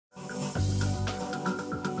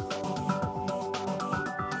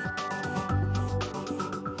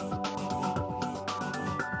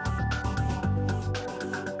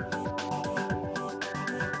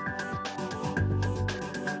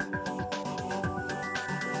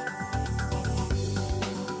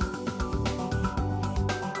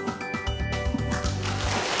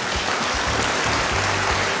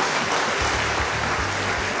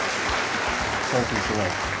you so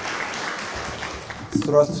much.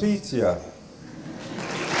 Здравствуйте.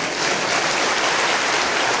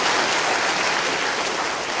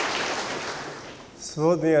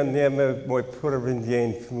 Сегодня мой первый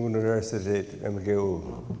день в университете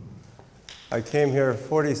МГУ. I came here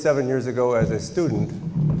 47 years ago as a student.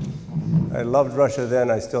 I loved Russia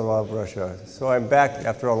then, I still love Russia. So I'm back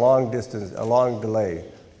after a long distance, a long delay.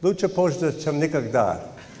 Лучше позже, чем никогда.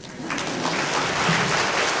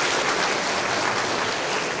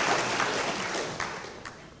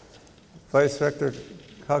 Vice Rector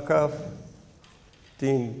Kakov,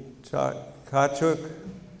 Dean Kachuk,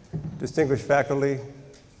 distinguished faculty,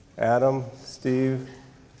 Adam, Steve,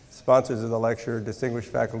 sponsors of the lecture, distinguished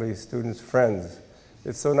faculty, students, friends.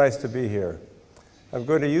 It's so nice to be here. I'm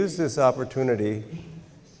going to use this opportunity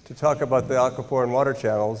to talk about the aquifer and water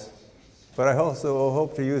channels, but I also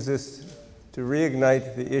hope to use this to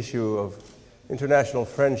reignite the issue of international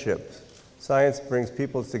friendships. Science brings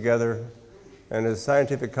peoples together, and as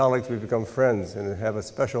scientific colleagues, we become friends and have a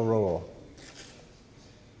special role.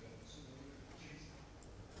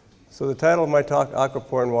 So the title of my talk,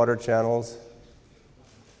 Aquifer and Water Channels,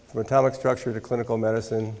 from atomic structure to clinical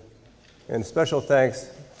medicine, and special thanks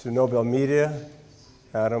to Nobel Media,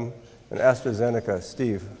 Adam, and AstraZeneca,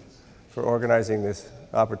 Steve, for organizing this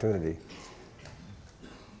opportunity.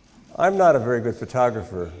 I'm not a very good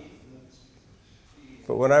photographer,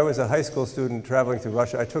 but when I was a high school student traveling through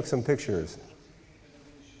Russia, I took some pictures.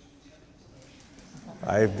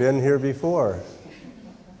 I've been here before.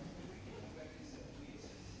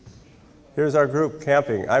 Here's our group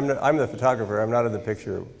camping. I'm the photographer, I'm not in the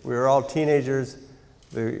picture. We were all teenagers.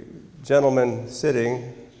 The gentleman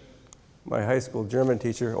sitting, my high school German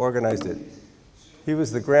teacher, organized it. He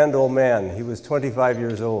was the grand old man. He was 25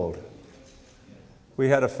 years old. We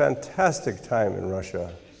had a fantastic time in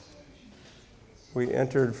Russia. We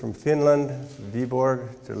entered from Finland,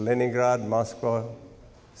 Vyborg, to Leningrad, Moscow,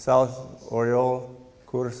 South Oryol,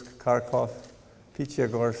 Kursk, Kharkov,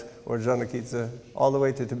 Pityagorsk, Ordzhonikidze, all the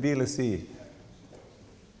way to Tbilisi.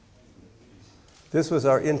 This was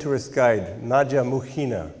our in-tourist guide, Nadya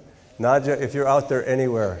Mukhina. Nadya, if you're out there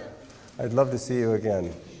anywhere, I'd love to see you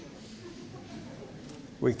again.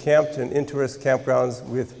 We camped in in-tourist campgrounds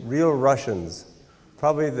with real Russians,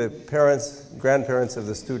 probably the parents, grandparents of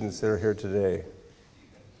the students that are here today.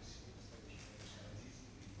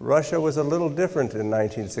 Russia was a little different in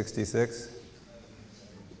 1966.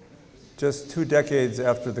 Just 2 decades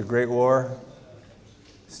after the Great War,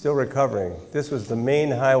 still recovering. This was the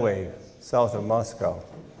main highway south of Moscow.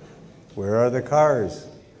 Where are the cars?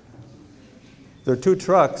 There are 2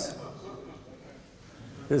 trucks.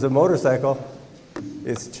 There's a motorcycle.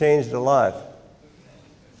 It's changed a lot.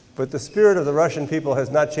 But the spirit of the Russian people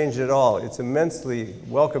has not changed at all. It's immensely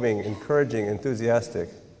welcoming, encouraging, enthusiastic.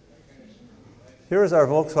 Here is our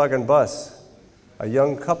Volkswagen bus. A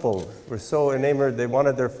young couple were so enamored they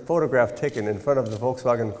wanted their photograph taken in front of the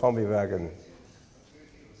Volkswagen Kombi wagon.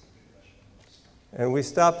 And we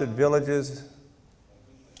stopped at villages.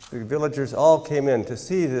 The villagers all came in to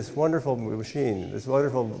see this wonderful machine, this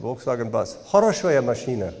wonderful Volkswagen bus. Хорошая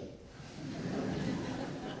машина.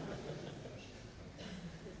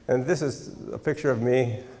 And this is a picture of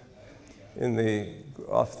me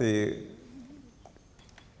off the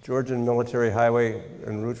Georgian military highway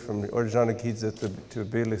en route from Ordzhonikidze to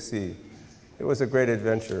Tbilisi. It was a great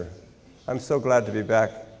adventure. I'm so glad to be back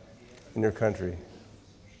in your country.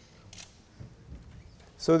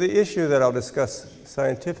 So the issue that I'll discuss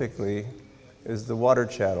scientifically is the water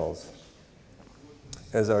channels.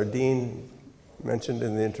 As our dean mentioned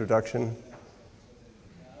in the introduction,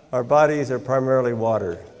 our bodies are primarily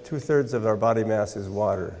water. 2/3 of our body mass is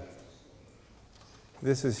water.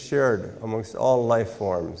 This is shared amongst all life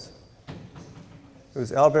forms. It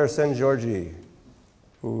was Albert Szent-Györgyi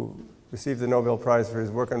who received the Nobel Prize for his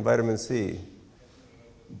work on vitamin C.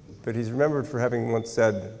 But he's remembered for having once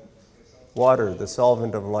said, "Water, the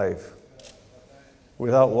solvent of life.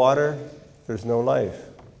 Without water, there's no life."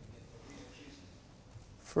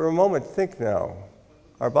 For a moment, think now.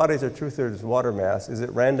 Our bodies are 2/3 water mass. Is it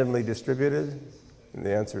randomly distributed? And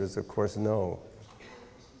the answer is, of course, no.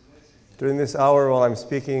 During this hour while I'm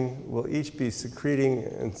speaking, we'll each be secreting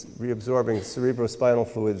and reabsorbing cerebrospinal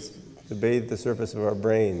fluids to bathe the surface of our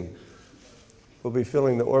brain. We'll be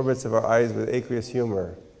filling the orbits of our eyes with aqueous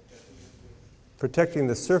humor, protecting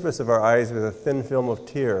the surface of our eyes with a thin film of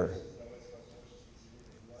tear.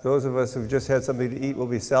 Those of us who've just had something to eat will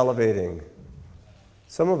be salivating.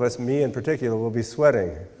 Some of us, me in particular, will be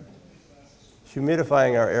sweating,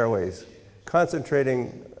 humidifying our airways,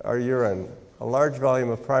 concentrating our urine, a large volume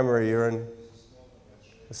of primary urine,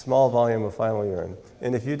 a small volume of final urine.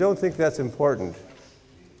 And if you don't think that's important,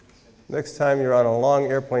 next time you're on a long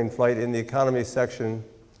airplane flight in the economy section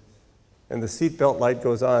and the seatbelt light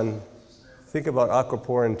goes on, think about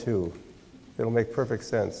aquaporin 2. It'll make perfect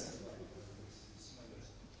sense.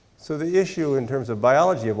 So the issue in terms of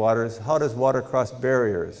biology of water is, how does water cross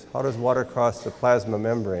barriers? How does water cross the plasma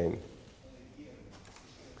membrane?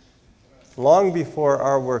 Long before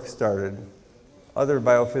our work started, other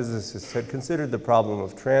biophysicists had considered the problem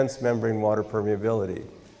of transmembrane water permeability.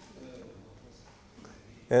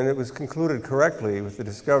 And it was concluded correctly with the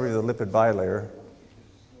discovery of the lipid bilayer,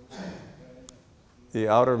 the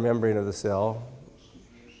outer membrane of the cell,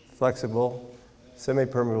 flexible,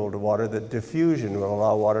 semi-permeable to water, that diffusion will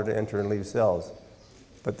allow water to enter and leave cells.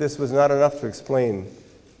 But this was not enough to explain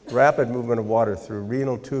rapid movement of water through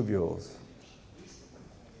renal tubules,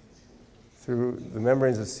 through the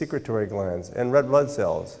membranes of secretory glands and red blood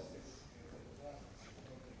cells.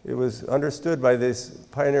 It was understood by this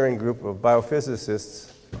pioneering group of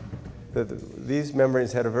biophysicists that these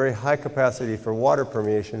membranes had a very high capacity for water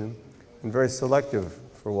permeation and very selective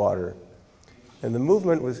for water. And the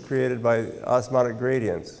movement was created by osmotic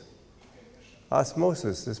gradients.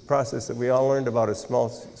 Osmosis, this process that we all learned about as small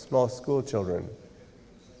school children.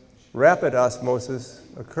 Rapid osmosis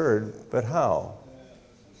occurred, but how?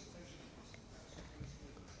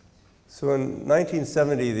 So in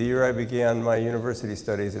 1970, the year I began my university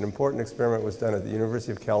studies, an important experiment was done at the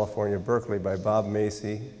University of California, Berkeley, by Bob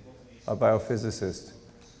Macy, a biophysicist,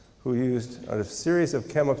 who used a series of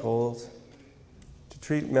chemicals to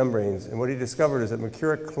treat membranes. And what he discovered is that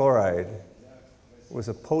mercuric chloride was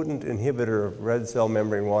a potent inhibitor of red cell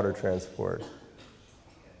membrane water transport.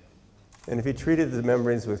 And if he treated the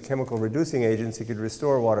membranes with chemical reducing agents, he could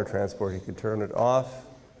restore water transport. He could turn it off,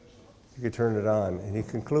 he could turn it on. And he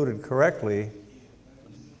concluded correctly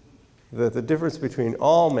that the difference between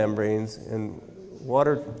all membranes and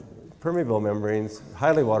water permeable membranes,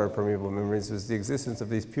 highly water permeable membranes, was the existence of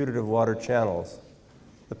these putative water channels,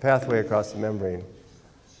 the pathway across the membrane.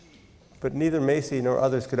 But neither Macy nor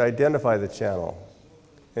others could identify the channel.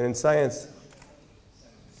 And in science,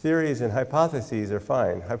 theories and hypotheses are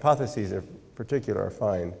fine. Hypotheses in particular are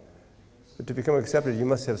fine. But to become accepted, you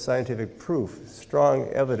must have scientific proof, strong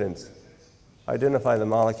evidence, identify the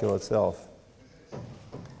molecule itself.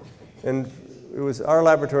 And it was our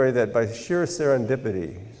laboratory that by sheer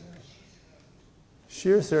serendipity,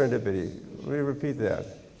 let me repeat that,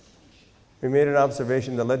 we made an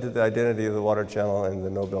observation that led to the identity of the water channel and the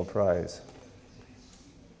Nobel Prize.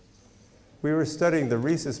 We were studying the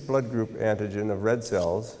rhesus blood group antigen of red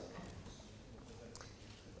cells.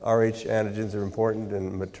 Rh antigens are important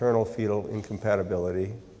in maternal-fetal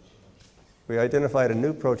incompatibility. We identified a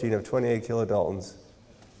new protein of 28 kilodaltons,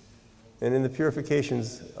 and in the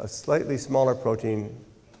purifications, a slightly smaller protein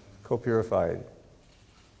co-purified.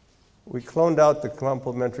 We cloned out the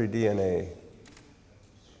complementary DNA.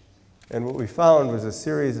 And what we found was a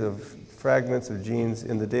series of fragments of genes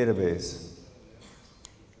in the database.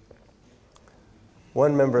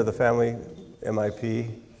 One member of the family,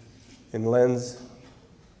 MIP, in lens,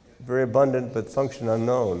 very abundant but function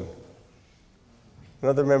unknown.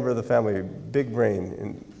 Another member of the family, big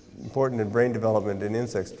brain, important in brain development in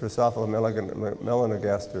insects, Drosophila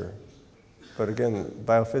melanogaster, but again,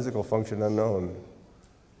 biophysical function unknown.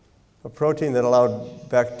 A protein that allowed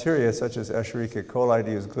bacteria such as Escherichia coli to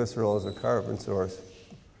use glycerol as a carbon source,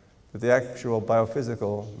 but the actual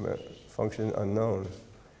biophysical function unknown.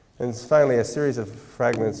 And finally, a series of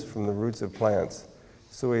fragments from the roots of plants.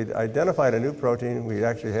 So we'd identified a new protein, we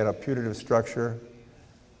actually had a putative structure,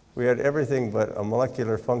 we had everything but a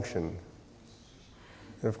molecular function.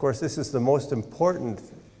 And of course, this is the most important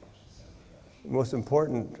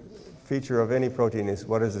feature of any protein is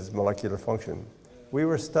what is its molecular function. We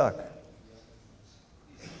were stuck.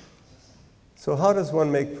 So how does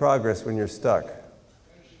one make progress when you're stuck?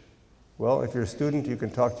 Well, if you're a student, you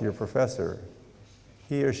can talk to your professor.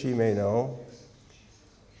 He or she may know,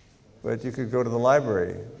 but you could go to the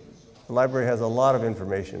library. The library has a lot of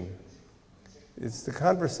information. It's the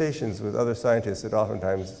conversations with other scientists that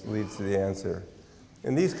oftentimes leads to the answer.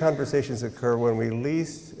 And these conversations occur when we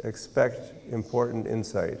least expect important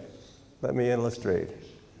insight. Let me illustrate.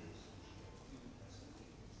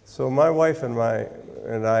 So my wife and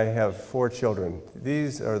I have 4 children.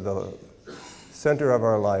 These are the center of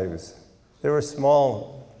our lives. They were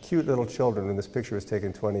small, cute little children when this picture was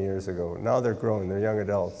taken 20 years ago. Now they're grown, they're young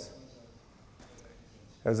adults.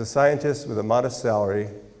 As a scientist with a modest salary,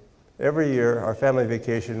 every year our family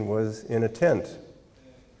vacation was in a tent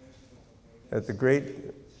at the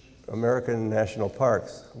great American national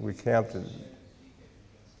parks. We camped in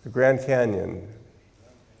the Grand Canyon,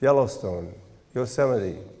 Yellowstone,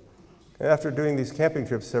 Yosemite. And after doing these camping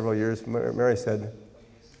trips several years, Mary said,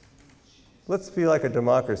 let's be like a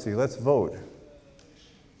democracy, let's vote.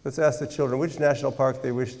 Let's ask the children which national park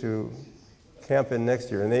they wish to camp in next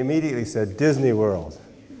year. And they immediately said, Disney World.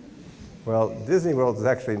 Well, Disney World is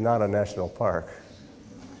actually not a national park.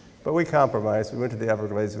 But we compromised. We went to the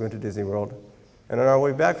Everglades, we went to Disney World. And on our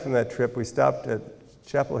way back from that trip, we stopped at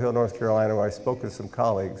Chapel Hill, North Carolina, where I spoke with some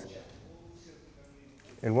colleagues.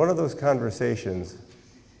 In one of those conversations,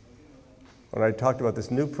 when I talked about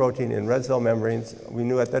this new protein in red cell membranes, we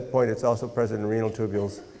knew at that point it's also present in renal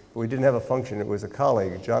tubules, but we didn't have a function. It was a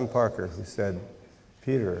colleague, John Parker, who said,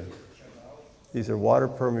 Peter, these are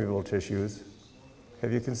water-permeable tissues.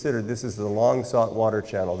 Have you considered this is the long-sought water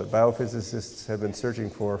channel that biophysicists have been searching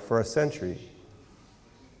for a century?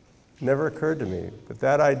 Never occurred to me, but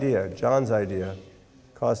that idea, John's idea,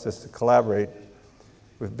 caused us to collaborate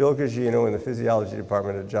with Bill Gugino in the physiology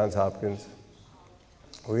department at Johns Hopkins.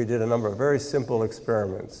 We did a number of very simple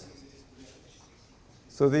experiments.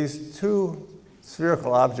 So these two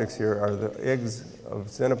spherical objects here are the eggs of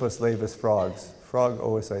Xenopus laevis frogs, frog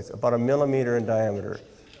oocytes, about 1 millimeter in diameter.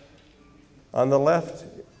 On the left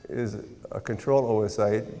is a control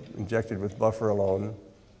oocyte injected with buffer alone,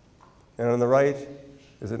 and on the right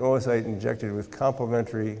is an oocyte injected with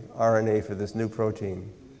complementary RNA for this new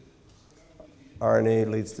protein.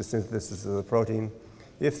 RNA leads to synthesis of the protein.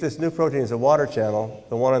 If this new protein is a water channel,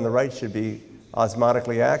 the one on the right should be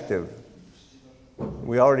osmotically active.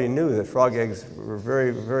 We already knew that frog eggs were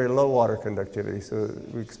very, very low water conductivity, so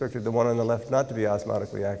we expected the one on the left not to be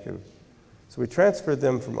osmotically active. So we transferred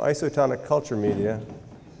them from isotonic culture media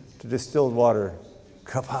to distilled water.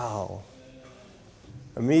 Kapow!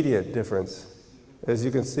 Immediate difference. As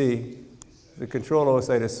you can see, the control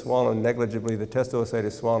oocyte is swollen negligibly, the test oocyte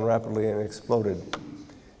is swollen rapidly and exploded,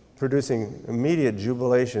 producing immediate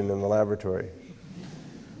jubilation in the laboratory.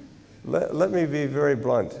 Let me be very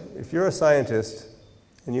blunt. If you're a scientist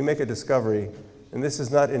and you make a discovery, and this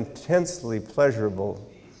is not intensely pleasurable,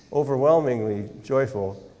 overwhelmingly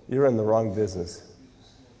joyful, you're in the wrong business.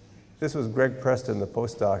 This was Greg Preston, the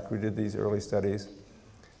postdoc who did these early studies.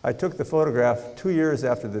 I took the photograph 2 years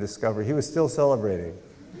after the discovery. He was still celebrating.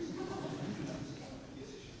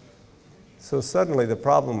 So suddenly the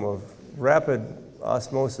problem of rapid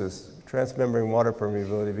osmosis, transmembrane water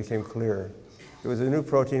permeability became clear. It was a new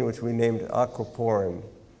protein which we named aquaporin,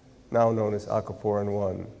 now known as aquaporin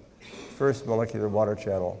 1, first molecular water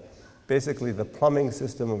channel, basically the plumbing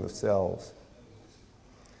system of the cells.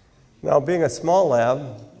 Now, being a small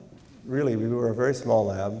lab, really we were a very small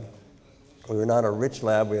lab. We were not a rich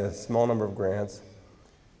lab, we had a small number of grants.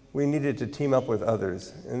 We needed to team up with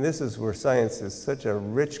others, and this is where science is such a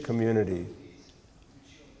rich community.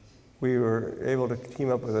 We were able to team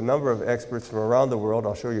up with a number of experts from around the world.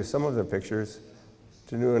 I'll show you some of their pictures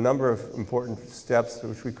to do a number of important steps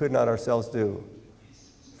which we could not ourselves do.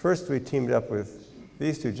 First, we teamed up with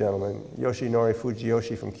these two gentlemen, Yoshinori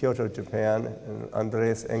Fujiyoshi from Kyoto, Japan, and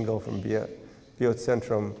Andreas Engel from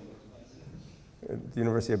Biozentrum at the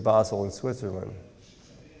University of Basel in Switzerland.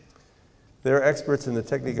 They're experts in the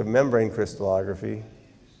technique of membrane crystallography,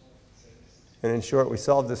 and in short, we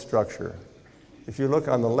solved this structure. If you look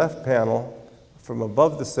on the left panel, from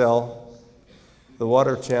above the cell, the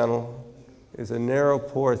water channel is a narrow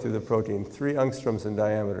pore through the protein, 3 angstroms in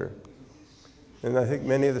diameter. And I think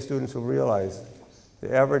many of the students will realize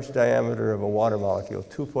the average diameter of a water molecule,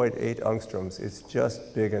 2.8 angstroms, is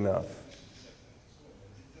just big enough.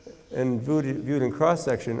 And viewed in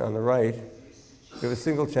cross-section on the right, we have a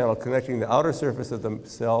single channel connecting the outer surface of the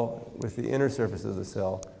cell with the inner surface of the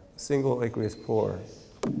cell, a single aqueous pore,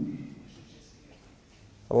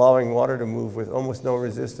 allowing water to move with almost no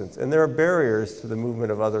resistance. And there are barriers to the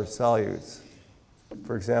movement of other solutes.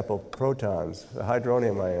 For example, protons, the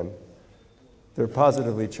hydronium ion. They're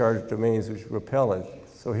positively charged domains which repel it.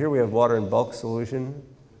 So here we have water in bulk solution,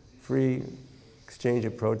 free exchange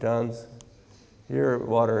of protons. Here,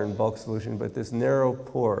 water in bulk solution, but this narrow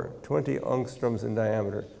pore, 20 angstroms in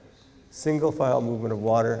diameter, single file movement of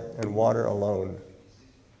water and water alone.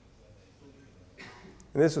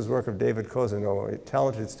 And this was work of David Cosano, a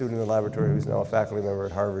talented student in the laboratory who's now a faculty member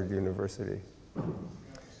at Harvard University.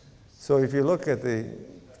 So if you look at the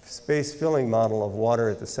space filling model of water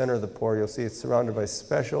at the center of the pore, you'll see it's surrounded by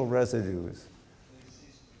special residues.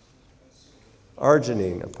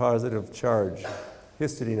 Arginine, a positive charge.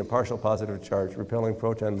 Histidine, a partial positive charge, repelling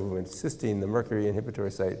proton movement. Cysteine, the mercury inhibitory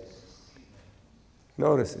site.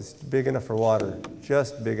 Notice it's big enough for water,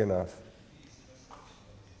 just big enough.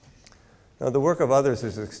 Now, the work of others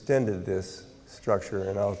has extended this structure,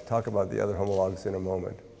 and I'll talk about the other homologs in a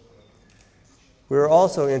moment. We were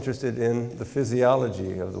also interested in the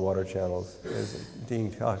physiology of the water channels, as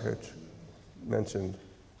Dean Cockett mentioned.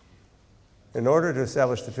 In order to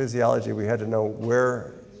establish the physiology, we had to know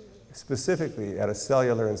where, specifically at a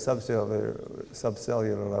cellular and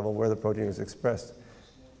subcellular level, where the protein was expressed.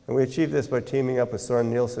 And we achieved this by teaming up with Søren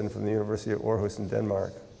Nielsen from the University of Aarhus in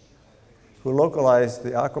Denmark, who localized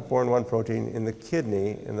the aquaporin 1 protein in the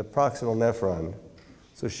kidney in the proximal nephron.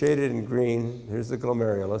 So shaded in green, here's the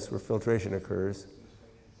glomerulus where filtration occurs,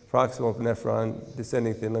 proximal nephron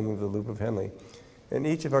descending thin limb of the loop of Henle. And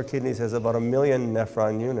each of our kidneys has about 1 million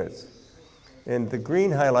nephron units. And the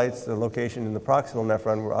green highlights the location in the proximal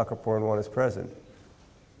nephron where aquaporin 1 is present.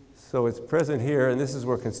 So it's present here, and this is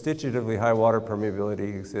where constitutively high water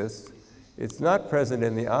permeability exists. It's not present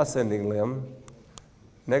in the ascending limb,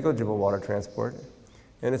 negligible water transport,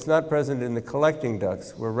 and it's not present in the collecting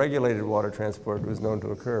ducts, where regulated water transport was known to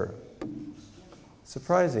occur.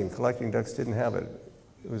 Surprising, collecting ducts didn't have it.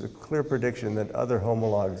 It was a clear prediction that other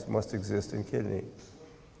homologs must exist in kidney.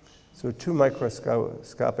 So 2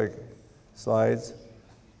 microscopic slides.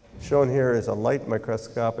 Shown here is a light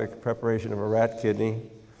microscopic preparation of a rat kidney.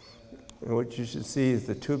 And what you should see is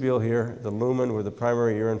the tubule here, the lumen where the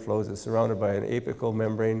primary urine flows, is surrounded by an apical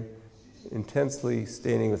membrane intensely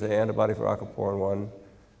staining with the antibody for aquaporin 1,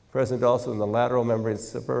 present also in the lateral membranes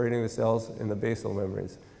separating the cells in the basal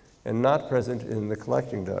membranes, and not present in the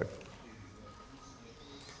collecting duct.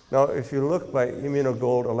 Now, if you look by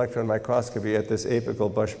immunogold electron microscopy at this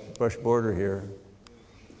apical bush border here,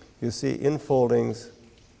 you see infoldings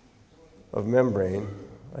of membrane.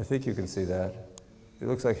 I think you can see that. It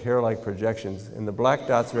looks like hair-like projections, and the black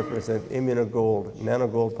dots represent immunogold,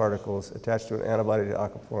 nanogold particles attached to an antibody to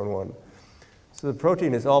aquaporin 1. So the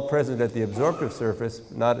protein is all present at the absorptive surface,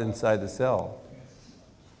 not inside the cell,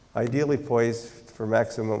 ideally poised for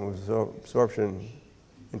maximum absorption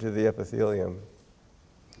into the epithelium.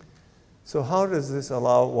 So how does this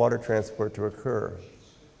allow water transport to occur?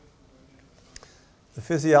 The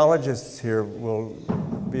physiologists here will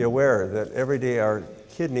be aware that every day our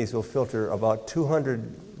kidneys will filter about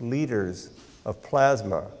 200 liters of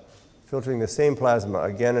plasma, filtering the same plasma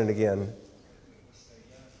again and again.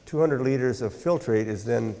 200 liters of filtrate is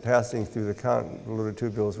then passing through the convoluted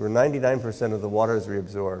tubules where 99% of the water is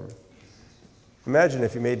reabsorbed. Imagine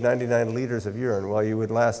if you made 99 liters of urine. Well, you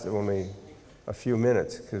would last only a few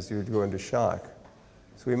minutes because you would go into shock.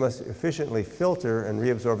 So we must efficiently filter and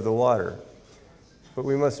reabsorb the water. But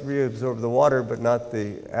we must reabsorb the water, but not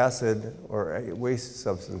the acid or waste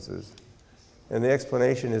substances. And the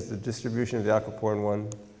explanation is the distribution of the aquaporin 1.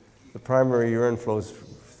 The primary urine flows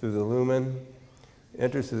through the lumen,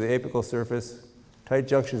 enters through the apical surface. Tight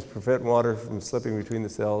junctions prevent water from slipping between the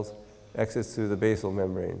cells, exits through the basal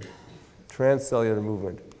membrane. Transcellular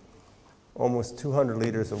movement. Almost 200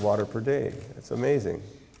 liters of water per day. It's amazing.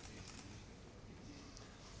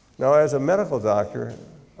 Now, as a medical doctor,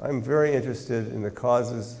 I'm very interested in the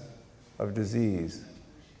causes of disease.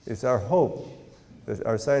 It's our hope that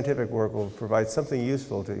our scientific work will provide something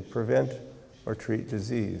useful to prevent or treat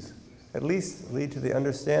disease, at least lead to the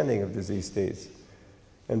understanding of disease states.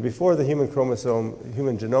 And before the human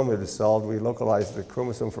genome was solved, we localized the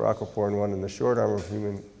chromosome for aquaporin 1 in the short arm of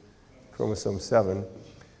human chromosome 7,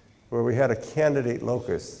 where we had a candidate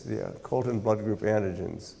locus, the Colton blood group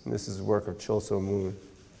antigens. And this is the work of Chol-So Moon,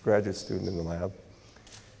 graduate student in the lab.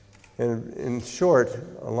 And in short,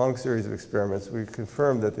 a long series of experiments, we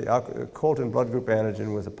confirmed that the Colton blood group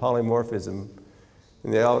antigen was a polymorphism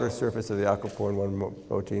in the outer surface of the aquaporin 1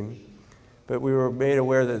 protein. But we were made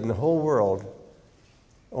aware that in the whole world,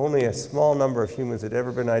 only a small number of humans had ever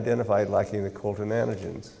been identified lacking the Colton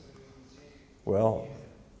antigens. Well,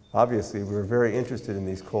 obviously, we were very interested in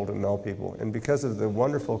these Colton null people. And because of the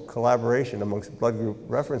wonderful collaboration amongst blood group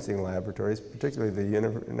referencing laboratories, particularly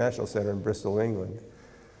the National Center in Bristol, England,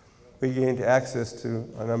 we gained access to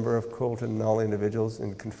a number of Colton null individuals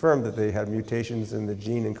and confirmed that they had mutations in the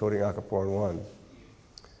gene encoding aquaporin 1.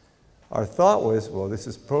 Our thought was, well, this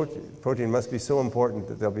is protein must be so important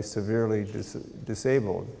that they'll be severely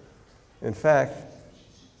disabled. In fact,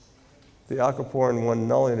 the aquaporin 1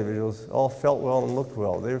 null individuals all felt well and looked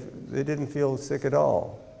well. They didn't feel sick at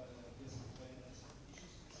all.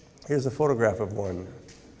 Here's a photograph of one.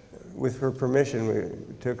 With her permission,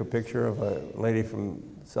 we took a picture of a lady from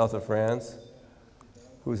south of France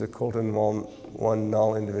who's a Colton 1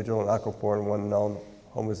 null individual, an aquaporin 1 null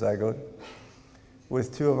homozygote,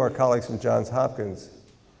 with 2 of our colleagues from Johns Hopkins.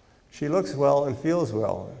 She looks well and feels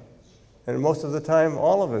well. And most of the time,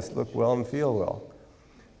 all of us look well and feel well.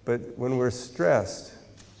 But when we're stressed,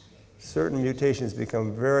 certain mutations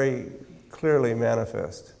become very clearly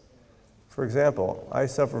manifest. For example, I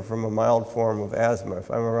suffer from a mild form of asthma. If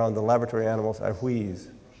I'm around the laboratory animals, I wheeze.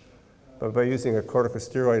 But by using a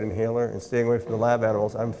corticosteroid inhaler and staying away from the lab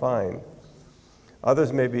animals, I'm fine.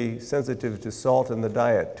 Others may be sensitive to salt in the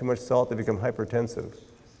diet. Too much salt, they become hypertensive.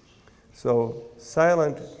 So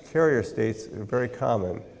silent carrier states are very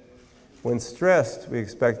common. When stressed, we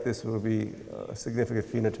expect this will be a significant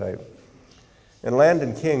phenotype. And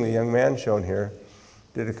Landon King, the young man shown here,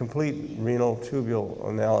 did a complete renal tubule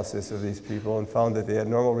analysis of these people and found that they had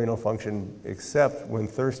normal renal function except when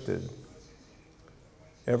thirsted.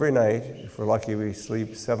 Every night, if we're lucky, we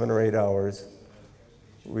sleep 7 or 8 hours.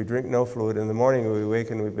 We drink no fluid. In the morning, we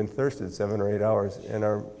wake and we've been thirsted 7 or 8 hours. And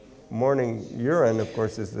our morning urine, of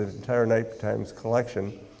course, is the entire nighttime's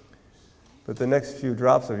collection. But the next few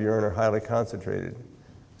drops of urine are highly concentrated.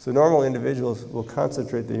 So normal individuals will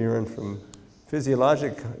concentrate the urine from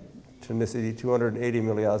physiologic tonicity, 280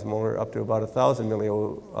 milliosmolar, up to about 1,000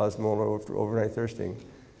 milliosmolar after overnight thirsting.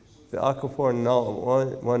 The aquaporin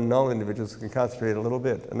null individuals can concentrate a little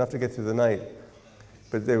bit, enough to get through the night,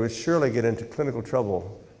 but they would surely get into clinical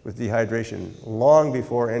trouble with dehydration long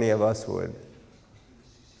before any of us would.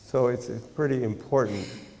 So it's a pretty important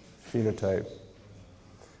phenotype.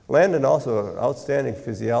 Landon, also an outstanding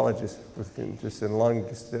physiologist with interest in lung,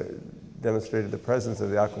 demonstrated the presence of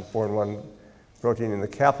the aquaporin-1 protein in the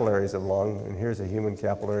capillaries of lung, and here's a human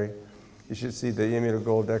capillary. You should see the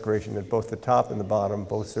immunogold decoration at both the top and the bottom,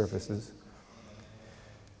 both surfaces.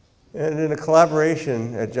 And in a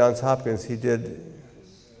collaboration at Johns Hopkins, he did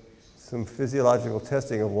some physiological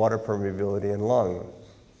testing of water permeability in lung.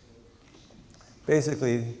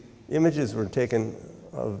 Basically, images were taken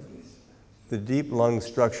of the deep lung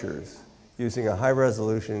structures using a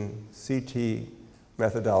high-resolution CT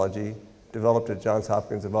methodology developed at Johns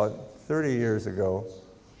Hopkins about 30 years ago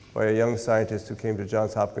by a young scientist who came to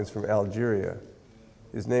Johns Hopkins from Algeria.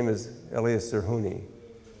 His name is Elias Zerhouni.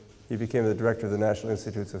 He became the director of the National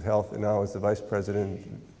Institutes of Health and now is the vice president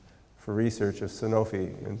for research of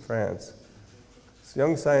Sanofi in France. So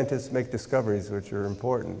young scientists make discoveries which are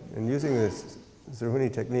important. And using this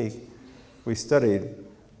Zerhouni technique, we studied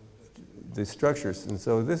the structures. And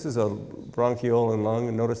so this is a bronchiole and lung,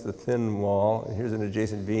 and notice the thin wall, and here's an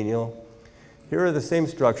adjacent venial. Here are the same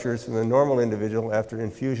structures from the normal individual after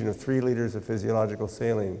infusion of 3 liters of physiological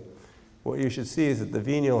saline. What you should see is that the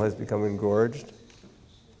venial has become engorged,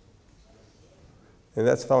 and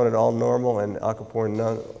that's found in all normal and aquaporin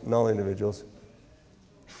null individuals.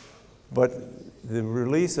 But the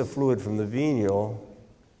release of fluid from the venial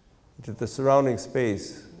to the surrounding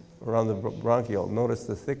space around the bronchiole, notice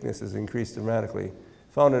the thickness is increased dramatically.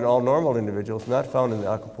 Found in all normal individuals, not found in the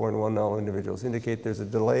aquaporin-1 null individuals, indicate there's a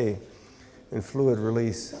delay in fluid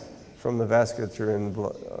release from the vasculature in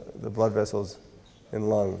the blood vessels in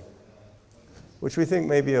lung, which we think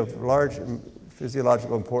may be of large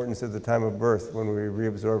physiological importance at the time of birth when we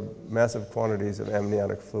reabsorb massive quantities of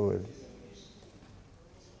amniotic fluid.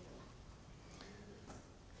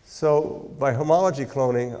 So by homology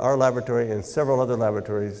cloning, our laboratory and several other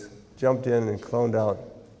laboratories jumped in and cloned out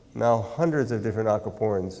now hundreds of different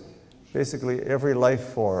aquaporins. Basically every life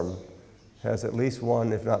form has at least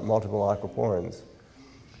one, if not multiple aquaporins.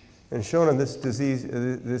 And shown in this disease,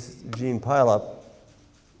 this gene pileup,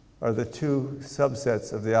 are the 2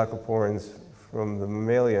 subsets of the aquaporins from the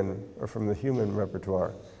mammalian or from the human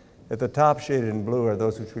repertoire. At the top, shaded in blue, are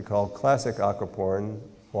those which we call classic aquaporin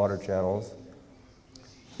water channels.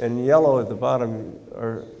 And yellow at the bottom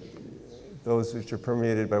are those which are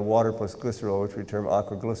permeated by water plus glycerol, which we term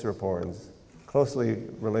aquaglyceroporins, closely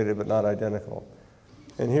related but not identical.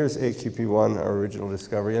 And here's AQP1, our original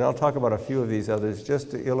discovery. And I'll talk about a few of these others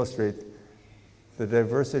just to illustrate the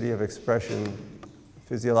diversity of expression,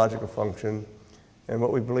 physiological function, and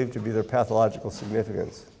what we believe to be their pathological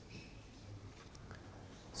significance.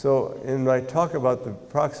 So in my talk about the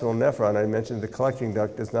proximal nephron, I mentioned the collecting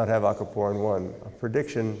duct does not have aquaporin-1, a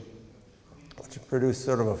prediction which produced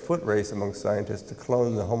sort of a foot race among scientists to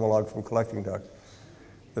clone the homologue from collecting duct.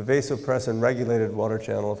 The vasopressin regulated water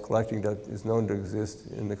channel of collecting duct is known to exist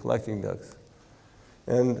in the collecting ducts.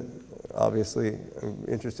 And obviously, I'm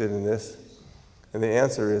interested in this. And the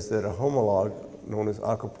answer is that a homologue known as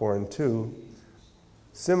aquaporin-2,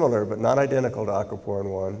 similar but not identical to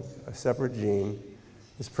aquaporin-1, a separate gene,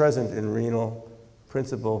 is present in renal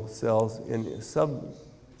principal cells in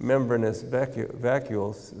submembranous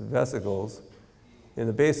vacuoles, vesicles, in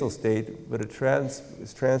the basal state, but it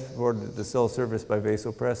is transported to the cell surface by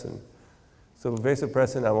vasopressin. So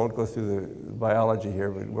vasopressin, I won't go through the biology here,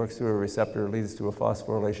 but it works through a receptor, leads to a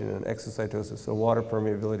phosphorylation and exocytosis, so water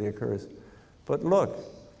permeability occurs. But look,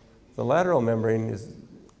 the lateral membrane is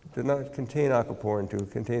does not contain aquaporin 2,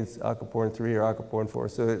 it contains aquaporin 3 or aquaporin 4.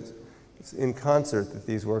 So it's in concert that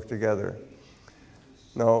these work together.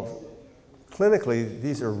 Now, clinically,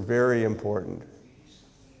 these are very important.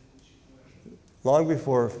 Long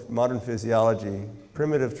before modern physiology,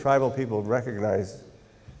 primitive tribal people recognized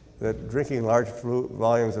that drinking large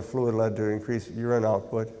volumes of fluid led to increase urine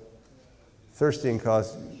output. Thirsting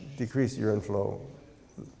caused decreased urine flow.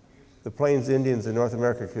 The Plains Indians in North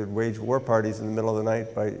America could wage war parties in the middle of the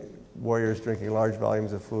night by warriors drinking large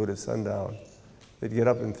volumes of fluid at sundown. They'd get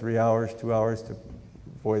up in 3 hours, 2 hours to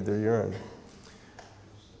void their urine.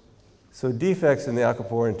 So defects in the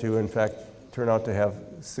aquaporin 2, in fact, turn out to have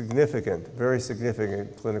significant, very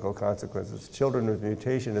significant clinical consequences. Children with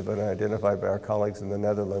mutation have been identified by our colleagues in the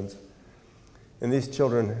Netherlands. And these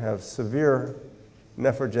children have severe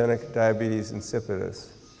nephrogenic diabetes insipidus.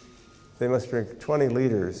 They must drink 20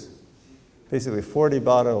 liters, basically 40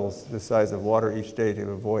 bottles the size of water each day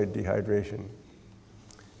to avoid dehydration.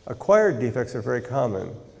 Acquired defects are very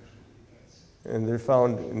common, and they're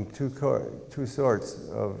found in two sorts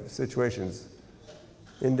of situations.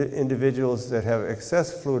 Individuals that have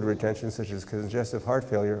excess fluid retention, such as congestive heart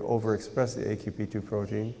failure, overexpress the AQP2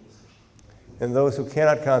 protein, and those who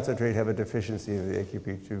cannot concentrate have a deficiency of the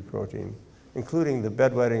AQP2 protein, including the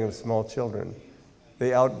bedwetting of small children.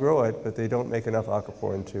 They outgrow it, but they don't make enough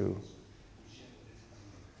aquaporin 2.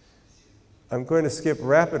 I'm going to skip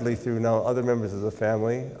rapidly through now other members of the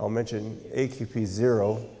family. I'll mention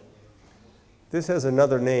AQP0. This has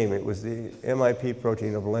another name. It was the MIP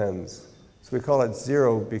protein of Lenz. So we call it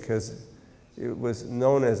 0 because it was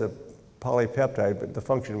known as a polypeptide, but the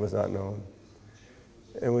function was not known.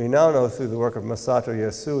 And we now know through the work of Masato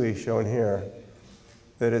Yasui, shown here,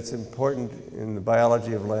 that it's important in the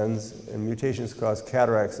biology of Lenz, and mutations cause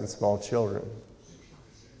cataracts in small children.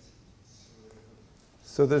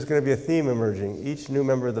 So there's going to be a theme emerging. Each new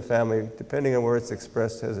member of the family, depending on where it's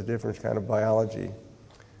expressed, has a different kind of biology.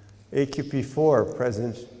 AQP4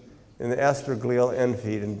 present in the astroglial end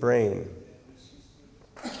feet and brain.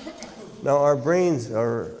 Now, our brains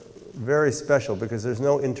are very special because there's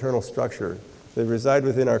no internal structure. They reside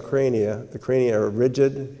within our crania. The crania are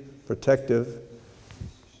rigid, protective,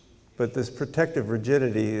 but this protective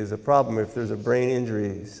rigidity is a problem if there's a brain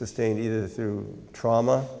injury sustained either through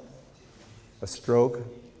trauma, a stroke,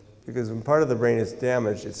 because when part of the brain is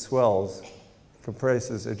damaged, it swells,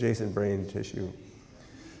 compresses adjacent brain tissue.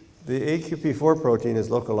 The AQP4 protein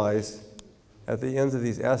is localized at the ends of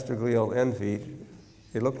these astroglial end feet.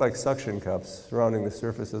 They look like suction cups surrounding the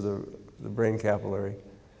surface of the brain capillary.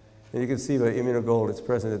 And you can see by immunogold it's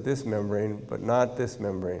present at this membrane, but not this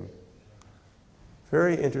membrane.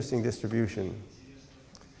 Very interesting distribution.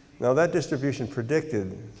 Now that distribution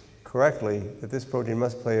predicted correctly that this protein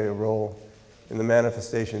must play a role in the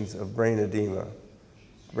manifestations of brain edema.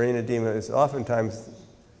 Brain edema is oftentimes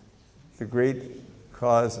the great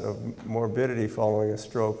cause of morbidity following a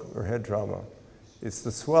stroke or head trauma. It's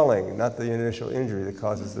the swelling, not the initial injury, that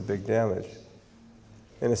causes the big damage.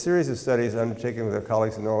 In a series of studies undertaken with our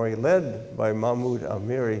colleagues in Norway, led by Mahmoud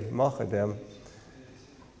Amiri Mohaddem,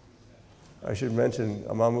 I should mention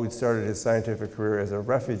Mahmoud started his scientific career as a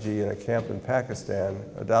refugee in a camp in Pakistan,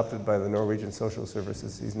 adopted by the Norwegian Social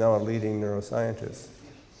Services. He's now a leading neuroscientist.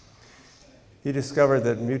 He discovered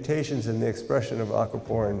that mutations in the expression of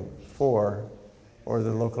aquaporin 4, or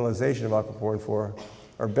the localization of aquaporin 4,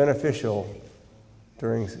 are beneficial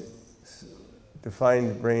during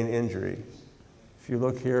defined brain injury. If you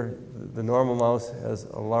look here, the normal mouse has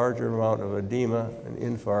a larger amount of edema and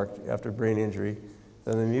infarct after brain injury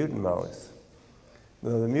than the mutant mouse.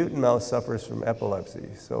 Now, the mutant mouse suffers from epilepsy,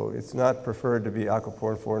 so it's not preferred to be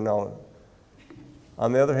aquaporin 4 null.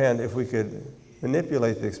 On the other hand, if we could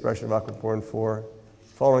manipulate the expression of aquaporin 4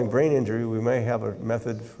 following brain injury, we may have a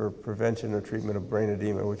method for prevention or treatment of brain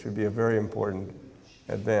edema, which would be a very important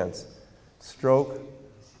advance. Stroke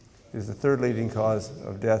is the third leading cause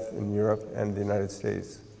of death in Europe and the United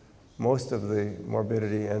States. Most of the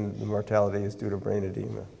morbidity and the mortality is due to brain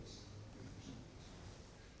edema.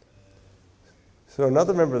 So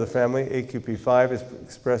another member of the family, AQP5, is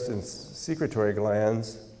expressed in secretory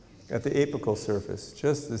glands at the apical surface,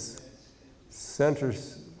 just this center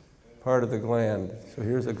part of the gland. So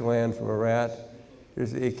here's a gland from a rat.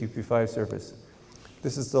 Here's the AQP5 surface.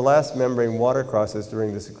 This is the last membrane water crosses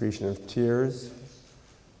during the secretion of tears,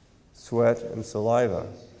 sweat, and saliva.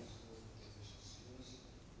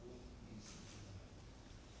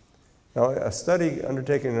 Now, a study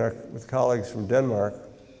undertaken with colleagues from Denmark,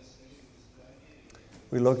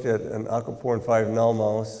 we looked at an aquaporin 5 null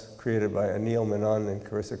mouse created by Anil Menon and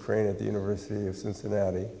Carissa Crane at the University of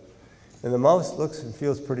Cincinnati. And the mouse looks and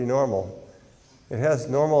feels pretty normal. It has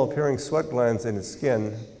normal appearing sweat glands in its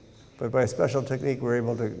skin, but by a special technique we're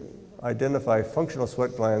able to identify functional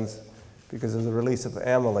sweat glands because of the release of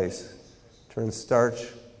amylase. Turns starch,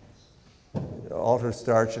 alters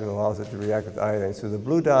starch, and allows it to react with iodine. So the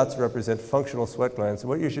blue dots represent functional sweat glands.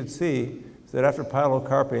 What you should see is that after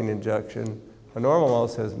pilocarpine injection, a normal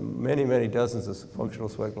mouse has many, many dozens of functional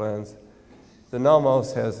sweat glands. The null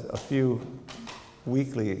mouse has a few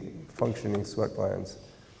weakly functioning sweat glands.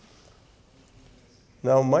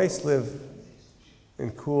 Now, mice live in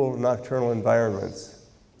cool nocturnal environments.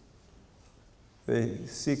 They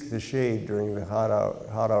seek the shade during the hot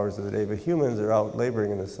hours of the day, but humans are out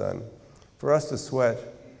laboring in the sun. For us to sweat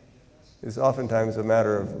is oftentimes a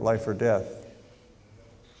matter of life or death.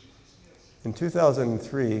 In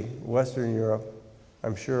 2003, Western Europe,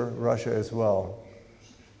 I'm sure Russia as well,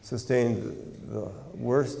 sustained the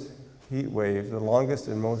worst heat wave, the longest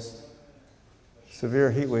and most severe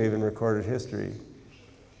heat wave in recorded history.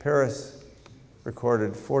 Paris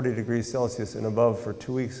recorded 40 degrees Celsius and above for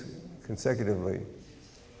 2 weeks consecutively.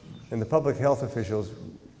 And the public health officials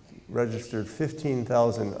registered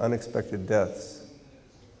 15,000 unexpected deaths.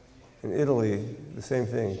 In Italy, the same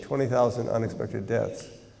thing, 20,000 unexpected deaths.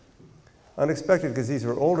 Unexpected because these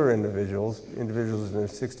were older individuals in their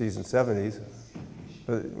 60s and 70s.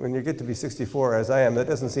 But when you get to be 64, as I am, that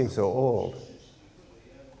doesn't seem so old.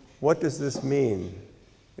 What does this mean?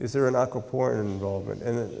 Is there an aquaporin involvement?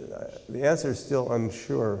 And the answer is still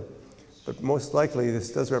unsure, but most likely this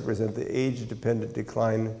does represent the age-dependent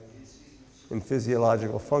decline in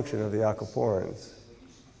physiological function of the aquaporins.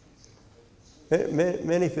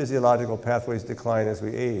 Many physiological pathways decline as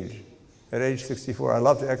we age. At age 64, I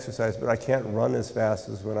love to exercise, but I can't run as fast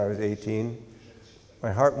as when I was 18.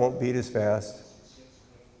 My heart won't beat as fast.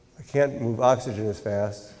 I can't move oxygen as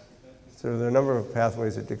fast. So there are a number of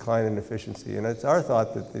pathways that decline in efficiency. And it's our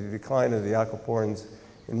thought that the decline of the aquaporins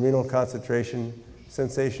in renal concentration,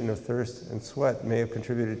 sensation of thirst, and sweat may have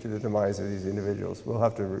contributed to the demise of these individuals. We'll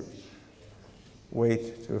have to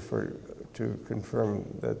wait to confirm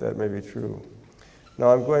that that may be true.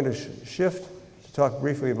 Now I'm going to shift to talk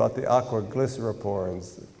briefly about the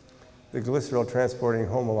aquaglyceroporins, the glycerol transporting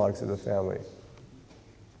homologs of the family.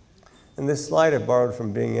 And this slide I borrowed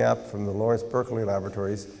from Bing Yap from the Lawrence Berkeley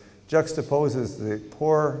laboratories juxtaposes the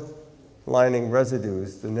pore lining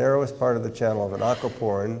residues, the narrowest part of the channel of an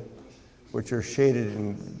aquaporin, which are shaded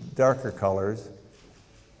in darker colors,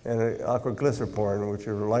 and an aquaglyceroporin, which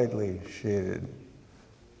are lightly shaded.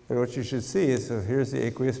 And what you should see is, so here's the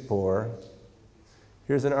aqueous pore.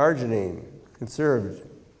 Here's an arginine conserved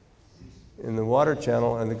in the water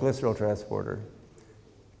channel and the glycerol transporter.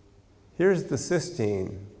 Here's the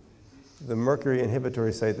cysteine, the mercury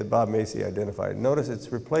inhibitory site that Bob Macy identified. Notice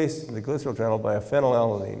it's replaced in the glycerol channel by a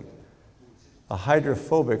phenylalanine, a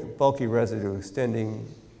hydrophobic bulky residue extending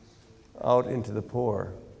out into the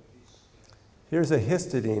pore. Here's a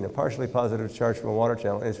histidine, a partially positive charge from a water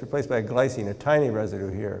channel, and it's replaced by a glycine, a tiny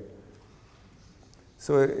residue here.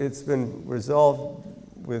 So it's been resolved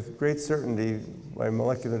with great certainty by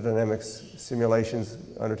molecular dynamics simulations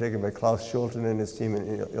undertaken by Klaus Schulten and his team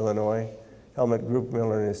in Illinois, Helmut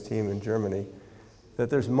Gruppmüller and his team in Germany, that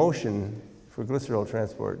there's motion for glycerol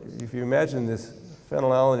transport. If you imagine this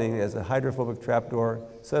phenylalanine as a hydrophobic trapdoor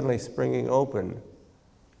suddenly springing open,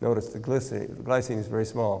 notice the glycine is very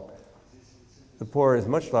small. The pore is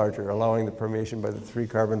much larger, allowing the permeation by the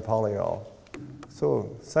 3-carbon polyol. So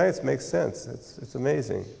science makes sense. It's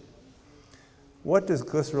amazing. What does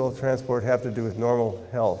glycerol transport have to do with normal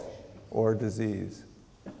health or disease?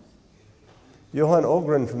 Johan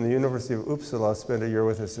Ogren from the University of Uppsala spent a year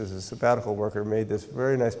with us as a sabbatical worker, made this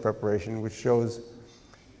very nice preparation which shows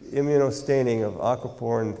immunostaining of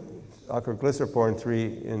aquaglyceroporin 3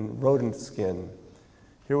 in rodent skin.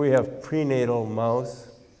 Here we have prenatal mouse,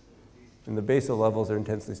 and the basal levels are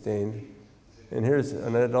intensely stained. And here's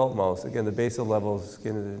an adult mouse. Again, the basal levels of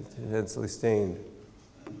skin is intensely stained.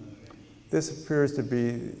 This appears to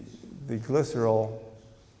be the glycerol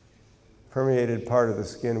permeated part of the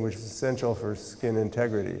skin, which is essential for skin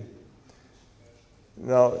integrity.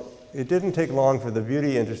 Now, it didn't take long for the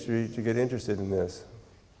beauty industry to get interested in this.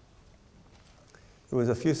 It was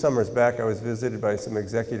a few summers back, I was visited by some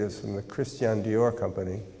executives from the Christian Dior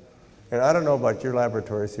company. And I don't know about your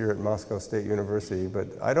laboratories here at Moscow State University, but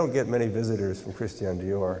I don't get many visitors from Christian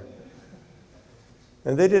Dior.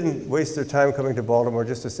 And they didn't waste their time coming to Baltimore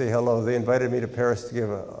just to say hello. They invited me to Paris to give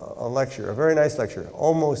a lecture, a very nice lecture,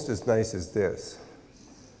 almost as nice as this.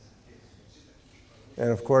 And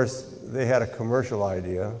of course, they had a commercial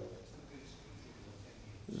idea.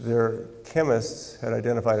 their chemists had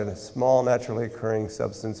identified a small naturally occurring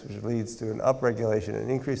substance which leads to an upregulation, an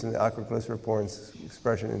increase in the aquaglyceroporin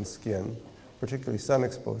expression in skin, particularly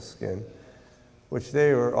sun-exposed skin, which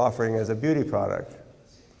they were offering as a beauty product.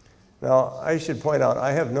 Now, I should point out,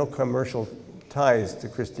 I have no commercial ties to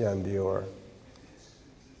Christian Dior.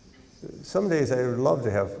 Some days I would love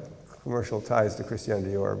to have commercial ties to Christian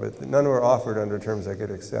Dior, but none were offered under terms I could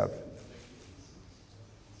accept.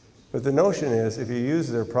 But the notion is, if you use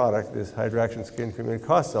their product, this Hydraction Skin Cream, it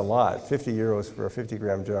costs a lot, 50 euros for a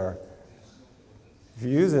 50-gram jar. If you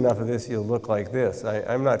use enough of this, you'll look like this.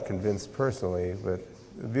 I'm not convinced personally, but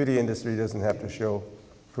the beauty industry doesn't have to show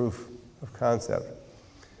proof of concept.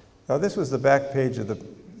 Now, this was the back page of the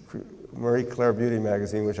Marie Claire Beauty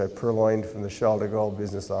magazine, which I purloined from the Charles de Gaulle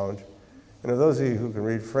Business Lounge. And of those of you who can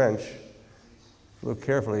read French, look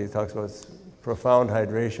carefully. It talks about profound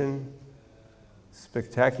hydration,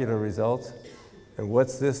 spectacular results, and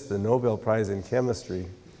what's this? The Nobel Prize in Chemistry.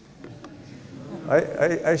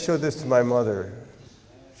 I showed this to my mother.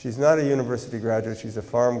 She's not a university graduate. She's a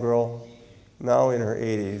farm girl, now in her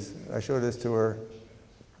 80s. I showed this to her.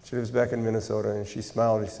 She lives back in Minnesota, and she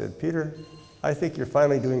smiled. She said, "Peter, I think you're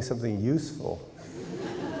finally doing something useful."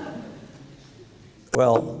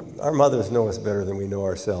 Well, our mothers know us better than we know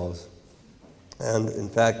ourselves. And in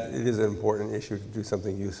fact, it is an important issue to do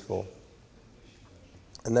something useful.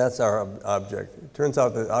 And that's our object. It turns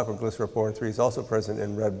out that aquaglyceroporin 3 is also present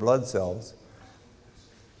in red blood cells,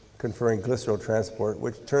 conferring glycerol transport,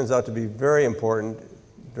 which turns out to be very important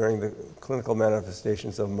during the clinical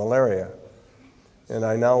manifestations of malaria. And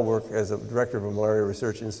I now work as a director of a malaria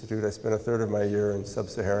research institute. I spent a third of my year in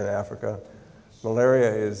sub-Saharan Africa. Malaria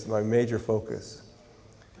is my major focus.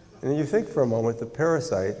 And you think for a moment, the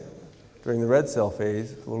parasite during the red cell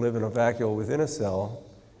phase will live in a vacuole within a cell,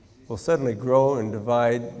 will suddenly grow and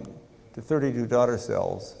divide to 32 daughter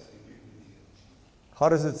cells. How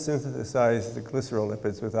does it synthesize the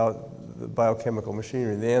glycerolipids without the biochemical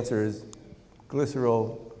machinery? The answer is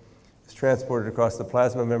glycerol is transported across the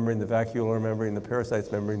plasma membrane, the vacuolar membrane, the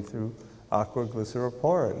parasite's membrane through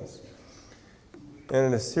aquaglyceroporins. And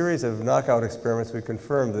in a series of knockout experiments, we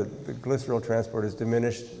confirmed that the glycerol transport is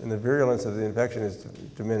diminished and the virulence of the infection is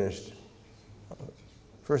diminished.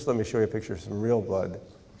 First, let me show you a picture of some real blood.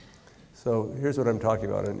 So here's what I'm talking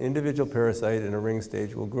about. An individual parasite in a ring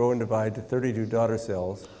stage will grow and divide to 32 daughter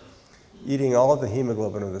cells, eating all of the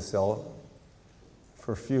hemoglobin of the cell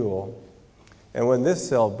for fuel. And when this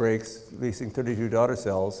cell breaks, releasing 32 daughter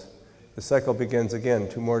cells, the cycle begins again.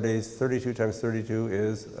 2 more days. 32 times 32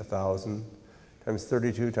 is 1,000. Times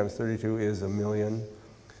 32 times 32 is 1,000,000.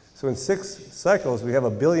 So in 6 cycles, we have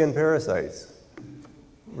 1 billion parasites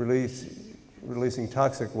releasing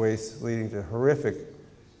toxic waste, leading to horrific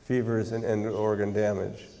fevers and end organ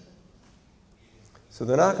damage. So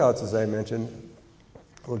the knockouts, as I mentioned,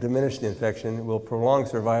 will diminish the infection, will prolong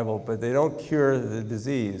survival, but they don't cure the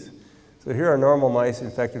disease. So here are normal mice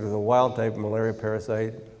infected with a wild-type malaria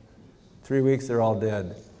parasite. 3 weeks, they're all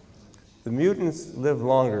dead. The mutants live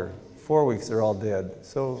longer. 4 weeks, they're all dead.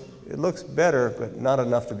 So it looks better, but not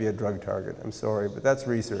enough to be a drug target. I'm sorry, but that's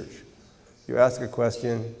research. You ask a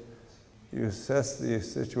question, you assess the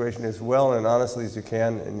situation as well and honestly as you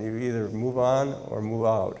can, and you either move on or move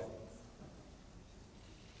out.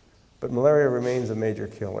 But malaria remains a major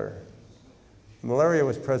killer. Malaria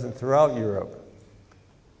was present throughout Europe.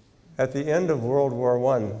 At the end of World War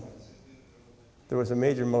I, there was a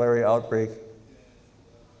major malaria outbreak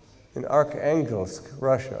in Arkhangelsk,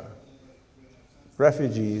 Russia.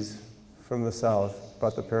 Refugees from the south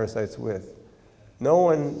brought the parasites with. No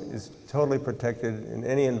one is totally protected in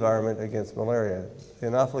any environment against malaria. The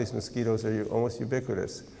Anopheles mosquitoes are almost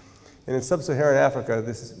ubiquitous. And in sub-Saharan Africa,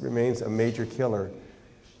 this remains a major killer,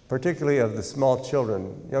 particularly of the small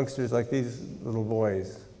children, youngsters like these little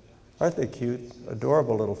boys. Aren't they cute?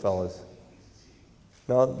 Adorable little fellas.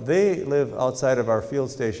 Now, they live outside of our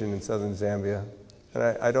field station in southern Zambia, and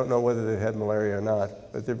I don't know whether they've had malaria or not,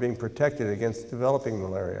 but they're being protected against developing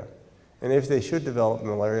malaria. And if they should develop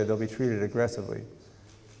malaria, they'll be treated aggressively.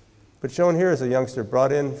 But shown here is a youngster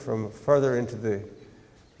brought in from farther into the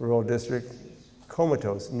rural district,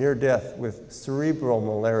 comatose, near death, with cerebral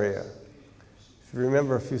malaria. If you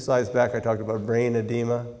remember a few slides back, I talked about brain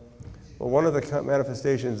edema. Well, one of the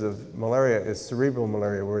manifestations of malaria is cerebral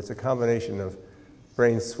malaria, where it's a combination of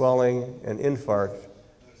brain swelling and infarct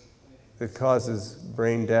that causes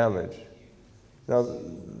brain damage. Now,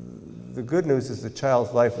 the good news is the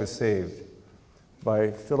child's life was saved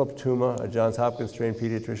by Philip Tuma, a Johns Hopkins trained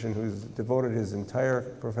pediatrician who's devoted his entire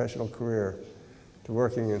professional career to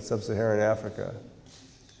working in sub-Saharan Africa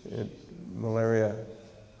in malaria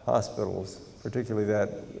hospitals. particularly that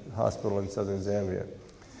hospital in southern Zambia.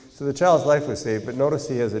 So the child's life was saved, but notice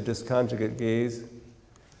he has a disconjugate gaze.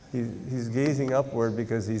 He's gazing upward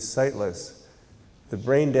because he's sightless. The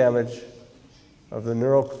brain damage of the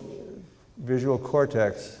neurovisual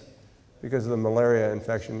cortex because of the malaria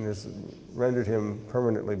infection has rendered him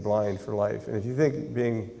permanently blind for life. And if you think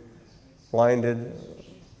being blinded,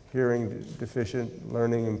 hearing deficient,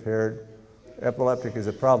 learning impaired, epileptic is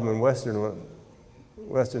a problem in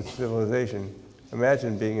Western civilization,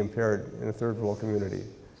 imagine being impaired in a third world community.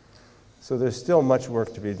 So there's still much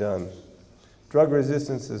work to be done. Drug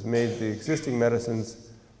resistance has made the existing medicines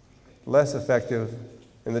less effective,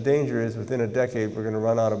 and the danger is within a decade we're going to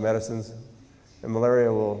run out of medicines and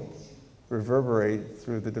malaria will reverberate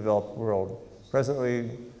through the developed world.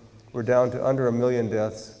 Presently, we're down to under 1 million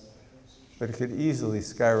deaths, but it could easily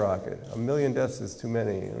skyrocket. 1 million deaths is too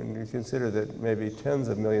many. When you consider that maybe tens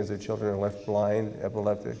of millions of children are left blind,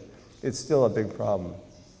 epileptic, it's still a big problem.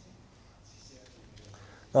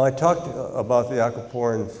 Now, I talked about the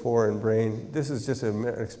aquaporin 4 in brain. This is just an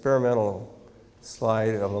experimental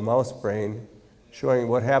slide of a mouse brain showing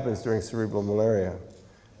what happens during cerebral malaria.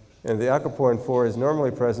 And the aquaporin 4 is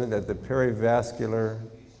normally present at the perivascular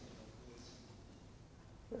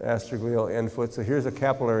astroglial end foot. So here's a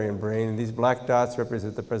capillary in brain, and these black dots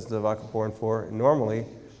represent the presence of aquaporin 4. Normally,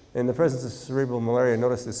 in the presence of cerebral malaria,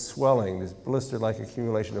 notice this swelling, this blister-like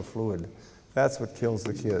accumulation of fluid. That's what kills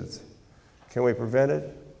the kids. Can we prevent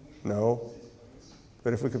it? No.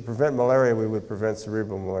 But if we could prevent malaria, we would prevent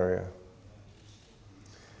cerebral malaria.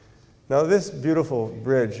 Now, this beautiful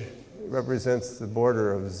bridge represents the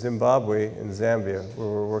border of Zimbabwe and Zambia, where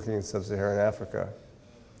we're working in sub-Saharan Africa.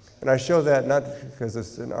 And I show that not because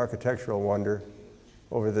it's an architectural wonder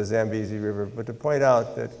over the Zambezi River, but to point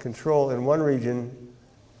out that control in one region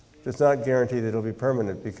does not guarantee that it'll be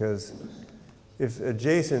permanent, because if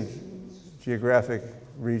adjacent geographic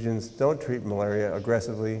regions don't treat malaria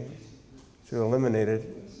aggressively to eliminate it,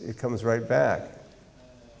 it comes right back.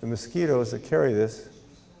 The mosquitoes that carry this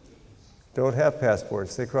don't have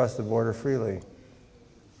passports. They cross the border freely.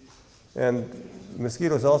 And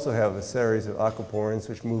mosquitoes also have a series of aquaporins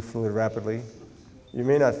which move fluid rapidly. You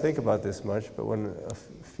may not think about this much, but when a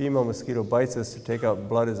female mosquito bites us to take out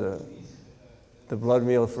blood as the blood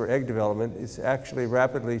meal for egg development, it's actually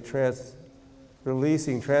rapidly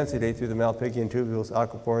releasing transudate through the Malpighian tubules.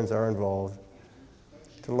 Aquaporins are involved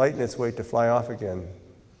to lighten its weight to fly off again.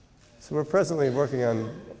 So we're presently working on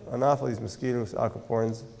Anopheles mosquitoes,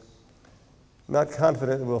 aquaporins. Not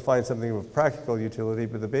confident that we'll find something of practical utility,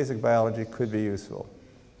 but the basic biology could be useful.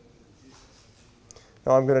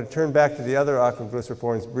 Now I'm going to turn back to the other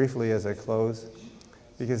aquaglyceroporins briefly as I close,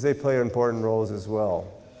 because they play important roles as well.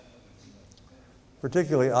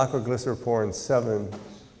 Particularly aquaglyceroporin 7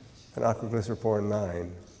 and aquaglyceroporin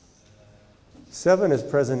 9. 7 is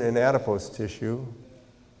present in adipose tissue,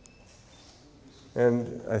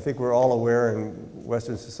 and I think we're all aware in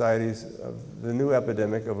Western societies of the new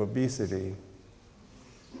epidemic of obesity.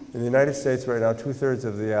 In the United States right now, 2/3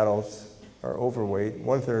 of the adults are overweight,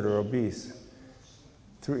 1/3 are obese.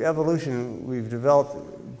 Through evolution, we've developed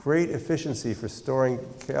great efficiency for storing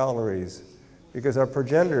calories because our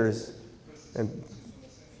progenitors and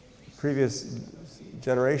previous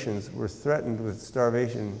generations were threatened with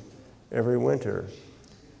starvation every winter.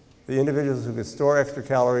 The individuals who could store extra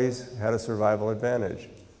calories had a survival advantage.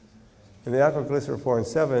 And the aquaglyceroporin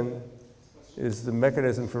 7 is the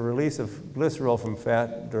mechanism for release of glycerol from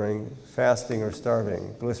fat during fasting or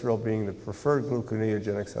starving, glycerol being the preferred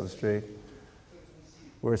gluconeogenic substrate,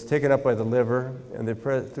 where it's taken up by the liver, and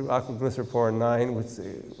through aquaglyceroporin 9,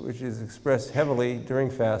 which is expressed heavily during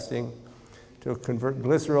fasting to convert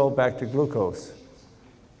glycerol back to glucose.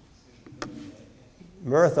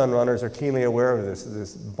 Marathon runners are keenly aware of this.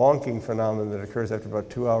 This bonking phenomenon that occurs after about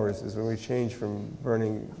 2 hours is when we change from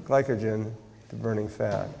burning glycogen to burning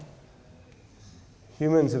fat.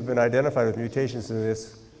 Humans have been identified with mutations in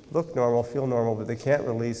this, look normal, feel normal, but they can't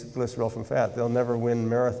release glycerol from fat. They'll never win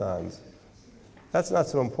marathons. That's not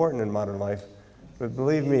so important in modern life, but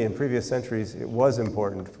believe me, in previous centuries, it was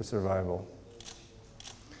important for survival.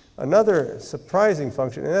 Another surprising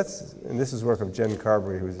function, and this is work of Jen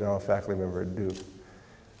Carberry, who's now a faculty member at Duke.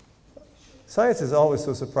 Science is always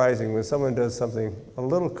so surprising when someone does something a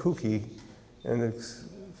little kooky and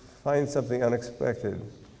finds something unexpected.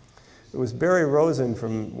 It was Barry Rosen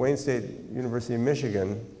from Wayne State University,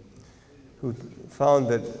 Michigan, who found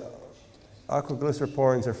that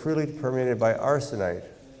aquaglyceroporins are freely permeated by arsenite,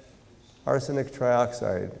 arsenic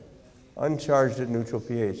trioxide, uncharged at neutral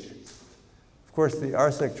pH. Of course, the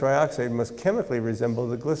arsenic trioxide must chemically resemble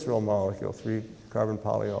the glycerol molecule, 3-carbon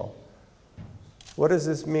polyol. What does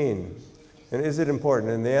this mean? And is it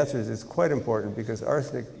important? And the answer is it's quite important, because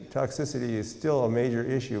arsenic toxicity is still a major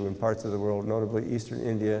issue in parts of the world, notably eastern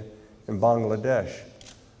India and Bangladesh.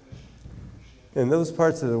 In those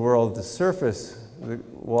parts of the world, the surface the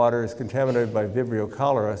water is contaminated by Vibrio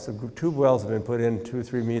cholera, so tube wells have been put in 2 or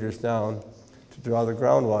 3 meters down to draw the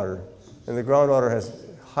groundwater. And the groundwater has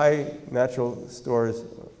high natural stores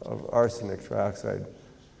of arsenic trioxide.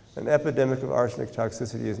 An epidemic of arsenic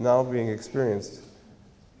toxicity is now being experienced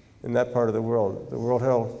in that part of the world. The World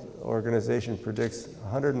Health Organization predicts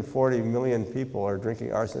 140 million people are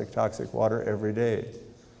drinking arsenic toxic water every day.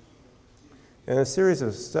 In a series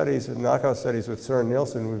of studies, knockout studies with Søren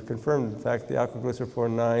Nielsen, we've confirmed, in fact, the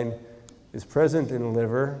aquaglycerin 9 is present in the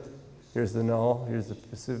liver. Here's the null. Here's the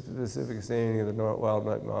specific staining of the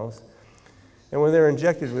wild-type mouse. And when they're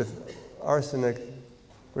injected with arsenic,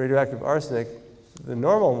 radioactive arsenic, the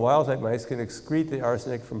normal wild-type mice can excrete the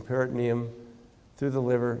arsenic from peritoneum through the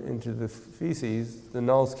liver into the feces. The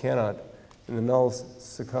nulls cannot, and the nulls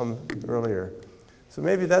succumb earlier. So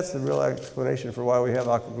maybe that's the real explanation for why we have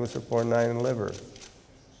aquaglycerin 9 in the liver.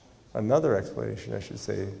 Another explanation, I should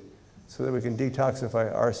say, so that we can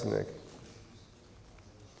detoxify arsenic.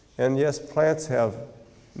 And yes, plants have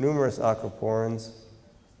numerous aquaporins.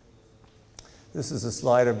 This is a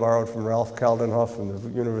slide I borrowed from Ralph Kaldenhoff from the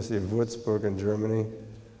University of Würzburg in Germany,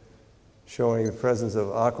 showing the presence of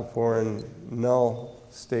aquaporin null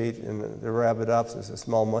state in the Arabidopsis, a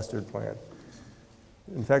small mustard plant.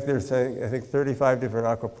 In fact, there's, I think, 35 different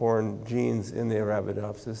aquaporin genes in the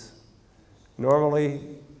Arabidopsis. Normally,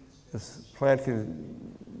 this plant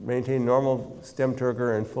can maintain normal stem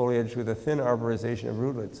turgor and foliage with a thin arborization of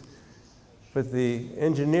rootlets. But the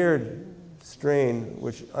engineered strain,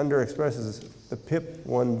 which underexpresses the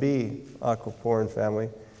PIP1B aquaporin family,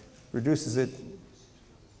 reduces it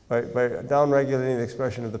by downregulating the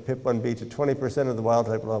expression of the PIP1B to 20% of the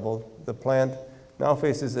wild-type level. The plant now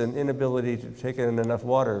faces an inability to take in enough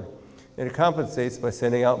water. And it compensates by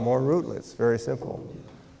sending out more rootlets. Very simple.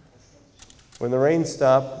 When the rains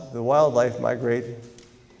stop, the wildlife migrate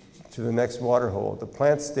to the next water hole. The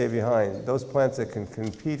plants stay behind. Those plants that can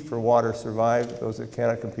compete for water survive. Those that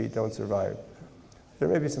cannot compete don't survive. There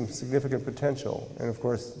may be some significant potential. And of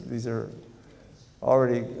course, these are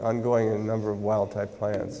already ongoing in a number of wild-type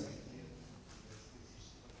plants.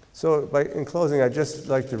 So in closing, I'd just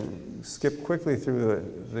like to skip quickly through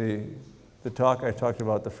the talk. I talked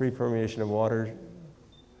about the free permeation of water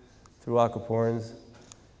through aquaporins,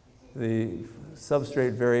 the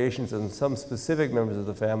substrate variations in some specific members of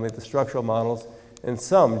the family, the structural models, and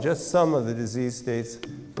just some of the disease states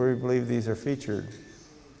where we believe these are featured.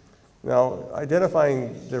 Now,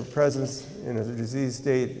 identifying their presence in a disease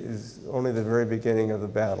state is only the very beginning of the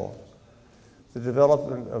battle. The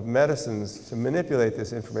development of medicines to manipulate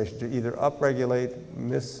this information to either upregulate,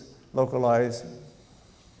 mislocalize,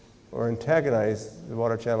 or antagonize the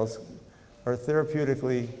water channels are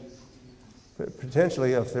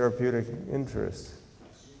potentially of therapeutic interest,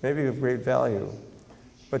 maybe of great value.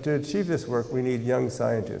 But to achieve this work, we need young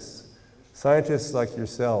scientists like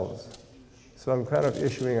yourselves. So I'm kind of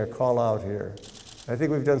issuing a call out here. I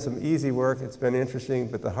think we've done some easy work. It's been interesting,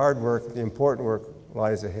 but the hard work, the important work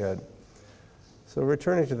lies ahead. So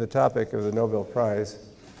returning to the topic of the Nobel Prize,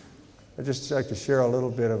 I'd just like to share a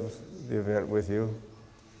little bit of the event with you.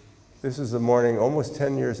 This was the morning, almost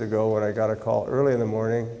 10 years ago, when I got a call early in the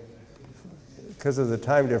morning. Because of the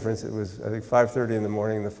time difference, it was, I think, 5:30 in the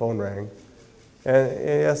morning, the phone rang. And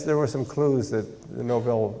yes, there were some clues that the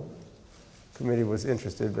Nobel Committee was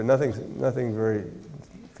interested, but nothing very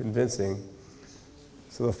convincing.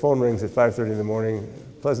 So the phone rings at 5:30 in the morning,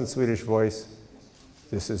 pleasant Swedish voice.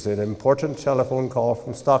 This is an important telephone call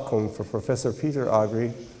from Stockholm for Professor Peter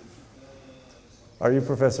Agre. Are you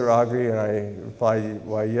Professor Agre? And I replied,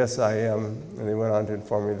 why, yes, I am. And they went on to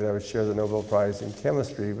inform me that I would share the Nobel Prize in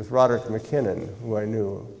chemistry with Roderick McKinnon, who I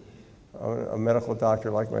knew, a medical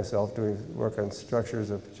doctor like myself doing work on structures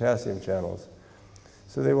of potassium channels.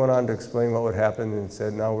 So they went on to explain what would happen and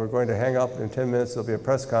said, now we're going to hang up in 10 minutes. There'll be a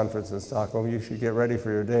press conference in Stockholm. You should get ready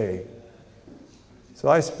for your day. So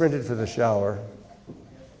I sprinted for the shower.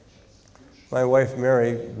 My wife,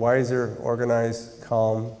 Mary, wiser, organized,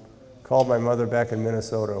 calm, called my mother back in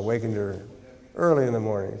Minnesota, awakened her early in the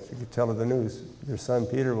morning. She could tell her the news. Your son,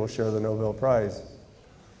 Peter, will share the Nobel Prize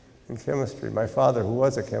in chemistry. My father, who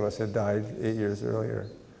was a chemist, had died 8 years earlier.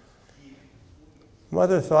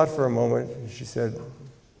 Mother thought for a moment. She said,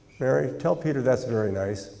 Mary, tell Peter that's very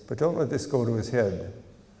nice, but don't let this go to his head.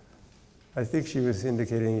 I think she was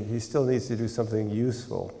indicating he still needs to do something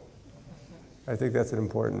useful. I think that's an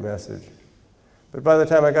important message. But by the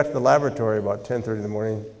time I got to the laboratory about 10:30 in the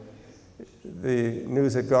morning, the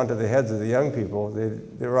news had gone to the heads of the young people.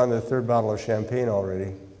 They were on their third bottle of champagne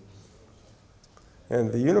already.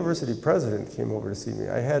 And the university president came over to see me.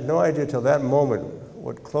 I had no idea till that moment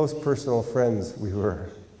what close personal friends we were.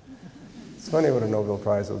 It's funny what a Nobel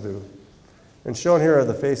Prize will do. And shown here are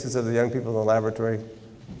the faces of the young people in the laboratory.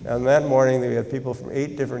 And that morning, we had people from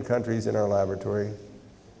 8 different countries in our laboratory.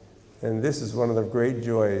 And this is one of the great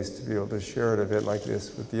joys, to be able to share an event like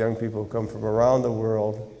this with the young people who come from around the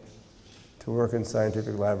world to work in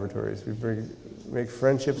scientific laboratories. We make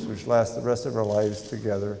friendships which last the rest of our lives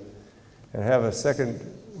together, and have a second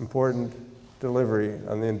important delivery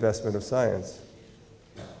on the investment of science.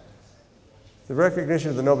 The recognition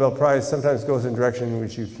of the Nobel Prize sometimes goes in a direction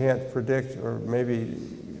which you can't predict or maybe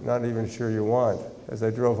not even sure you want. As I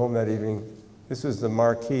drove home that evening, this was the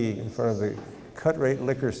marquee in front of the cut-rate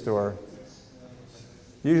liquor store.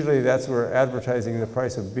 Usually that's where advertising the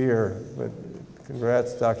price of beer, but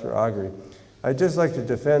congrats, Dr. Agre. I'd just like to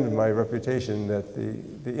defend my reputation that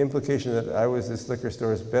the implication that I was this liquor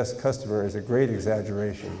store's best customer is a great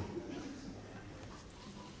exaggeration.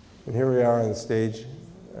 And here we are on the stage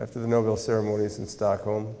after the Nobel ceremonies in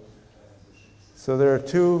Stockholm. So there are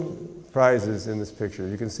 2 prizes in this picture.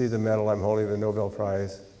 You can see the medal I'm holding, the Nobel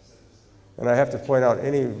Prize. And I have to point out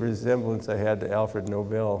any resemblance I had to Alfred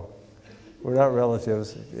Nobel. We're not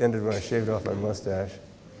relatives. It ended when I shaved off my mustache.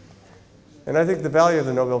 And I think the value of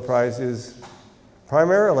the Nobel Prize is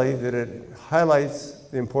primarily that it highlights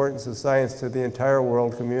the importance of science to the entire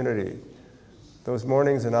world community. Those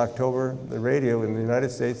mornings in October, the radio in the United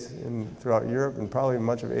States and throughout Europe and probably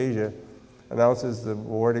much of Asia announces the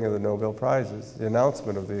awarding of the Nobel Prizes, the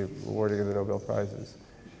announcement of the awarding of the Nobel Prizes.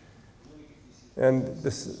 And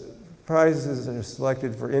this prizes are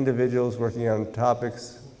selected for individuals working on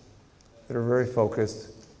topics that are very focused.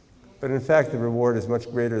 But in fact, the reward is much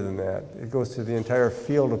greater than that. It goes to the entire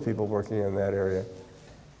field of people working in that area.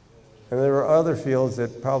 And there are other fields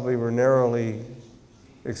that probably were narrowly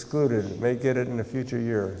excluded, may get it in a future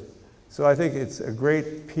year. So I think it's a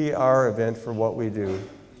great PR event for what we do.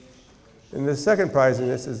 And the second prize in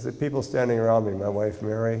this is the people standing around me, my wife,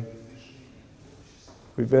 Mary.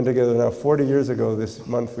 We've been together now 40 years ago this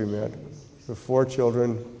month we met, with 4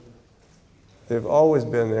 children. They've always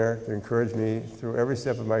been there to encourage me through every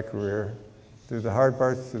step of my career, through the hard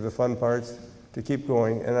parts, through the fun parts, to keep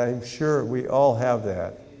going, and I'm sure we all have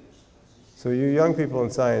that. So you young people in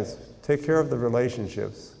science, take care of the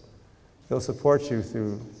relationships. They'll support you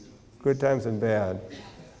through good times and bad.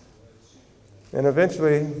 And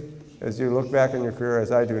eventually, as you look back on your career,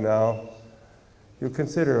 as I do now, you'll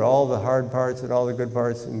consider all the hard parts and all the good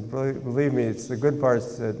parts, and believe me, it's the good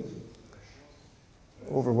parts that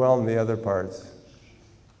overwhelm the other parts.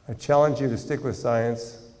 I challenge you to stick with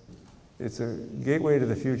science. It's a gateway to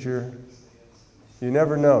the future. You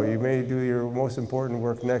never know. You may do your most important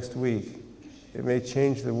work next week. It may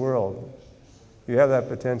change the world. You have that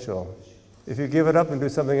potential. If you give it up and do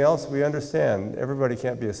something else, we understand. Everybody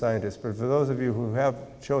can't be a scientist, but for those of you who have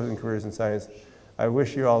chosen careers in science, I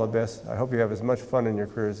wish you all the best. I hope you have as much fun in your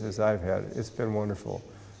careers as I've had. It's been wonderful.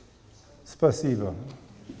 Спасибо.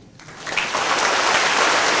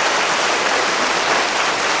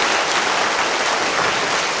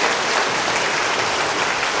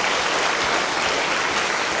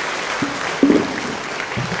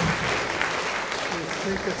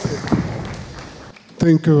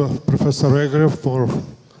 Thank you, Professor Agre, for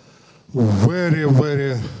very,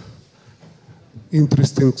 very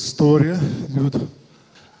interesting story.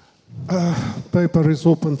 Paper is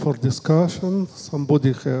open for discussion.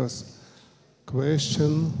 Somebody has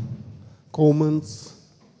question, comments,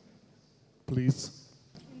 please.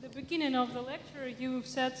 In the beginning of the lecture, you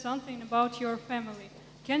said something about your family.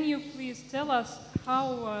 Can you please tell us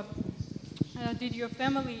how did your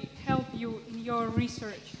family help you in your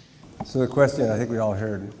research? So the question I think we all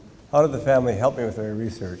heard, how did the family help me with my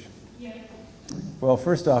research? Yeah. Well,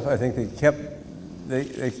 first off, I think they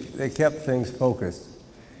kept things focused.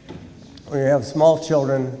 When you have small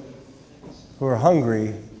children who are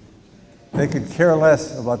hungry, they could care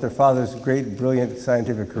less about their father's great, brilliant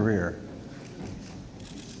scientific career.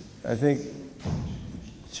 I think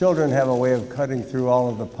children have a way of cutting through all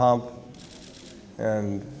of the pomp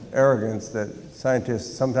and arrogance that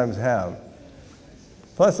scientists sometimes have.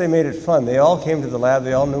 Plus, they made it fun. They all came to the lab.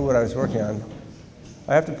 They all knew what I was working on.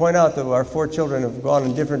 I have to point out that our 4 children have gone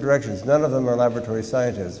in different directions. None of them are laboratory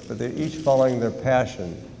scientists, but they're each following their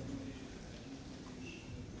passion.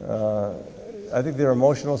 I think their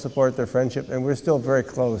emotional support, their friendship, and we're still very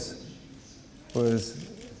close, was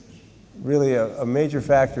really a major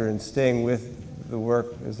factor in staying with the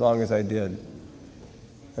work as long as I did.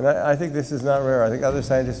 And I think this is not rare. I think other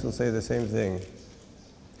scientists will say the same thing.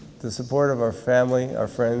 The support of our family, our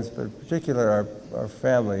friends, but in particular our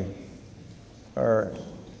family, are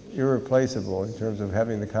irreplaceable in terms of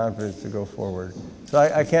having the confidence to go forward. So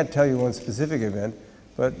I can't tell you one specific event,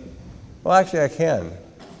 but, well, actually I can.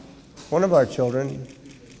 One of our children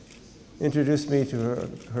introduced me to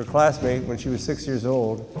her classmate when she was 6 years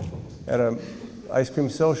old at an ice cream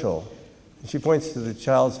social. And she points to the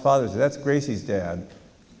child's father and says, "That's Gracie's dad."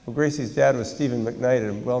 Well, Gracie's dad was Stephen McKnight,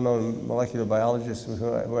 a well-known molecular biologist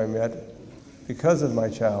who I met because of my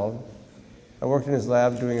child. I worked in his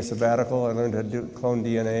lab doing a sabbatical. I learned how to clone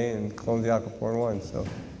DNA and clone the aquaportin 1. So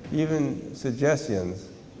even suggestions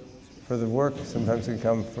for the work sometimes can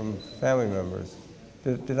come from family members.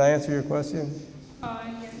 Did I answer your question?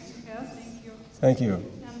 Yes, you have. Thank you. Thank you.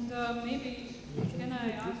 And maybe can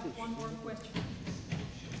I ask one more question?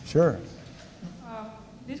 Sure.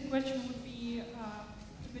 This question would be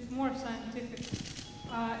a bit more scientific.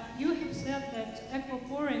 You have said that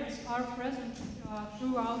aquaporins are present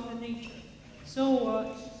throughout the nature. So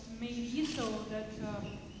it may be so that,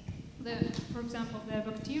 for example, the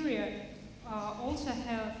bacteria also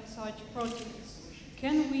have such proteins.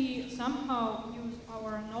 Can we somehow use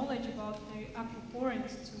our knowledge about the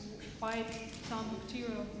aquaporins to fight some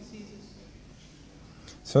bacterial diseases?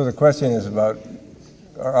 So the question is about,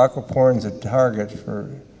 are aquaporins a target for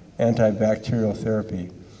antibacterial therapy?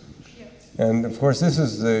 Yes. And of course, this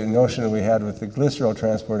is the notion that we had with the glycerol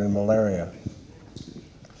transport in malaria.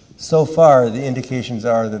 So far, the indications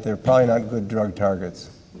are that they're probably not good drug targets.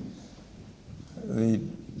 The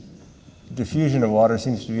diffusion of water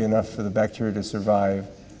seems to be enough for the bacteria to survive,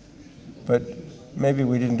 but maybe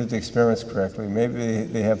we didn't do the experiments correctly. Maybe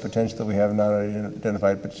they have potential that we have not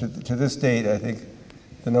identified, but to this date, I think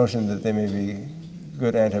the notion that they may be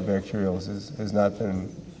good antibacterials has not been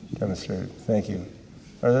demonstrated. Thank you.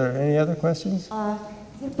 Are there any other questions?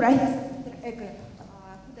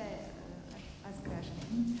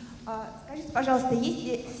 Скажите, пожалуйста,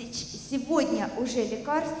 есть ли сегодня уже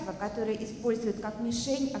лекарства, которые используют как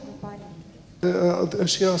мишень аквапарин?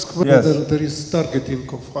 She asked whether there is targeting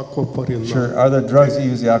of aquaporin. Sure. Are there drugs that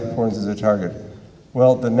use the aquaporins as a target?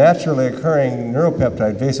 Well, the naturally occurring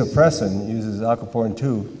neuropeptide vasopressin uses aquaporin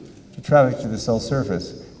 2 to traffic to the cell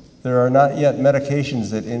surface. There are not yet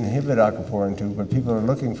medications that inhibit aquaporin 2, but people are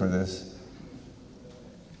looking for this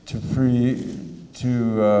to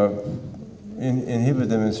inhibit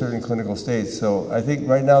them in certain clinical states. So I think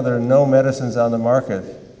right now there are no medicines on the market,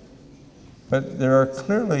 but there are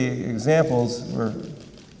clearly examples where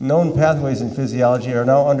known pathways in physiology are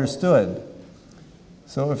now understood.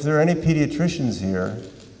 So if there are any pediatricians here,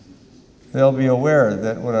 they'll be aware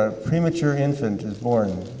that when a premature infant is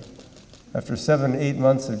born, after 7 to 8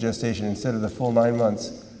 months of gestation instead of the full 9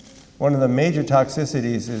 months, one of the major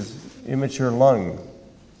toxicities is immature lung.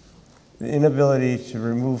 The inability to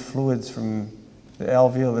remove fluids from the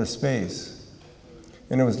alveolar space.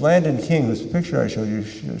 And it was Landon King, whose picture I showed you,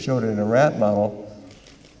 showed in a rat model,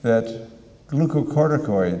 that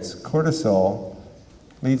glucocorticoids, cortisol,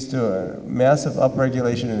 leads to a massive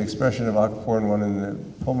upregulation and expression of aquaporin 1 in the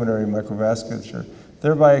pulmonary microvasculature,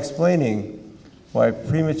 thereby explaining why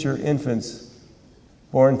premature infants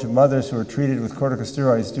born to mothers who are treated with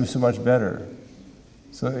corticosteroids do so much better.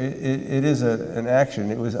 So it is an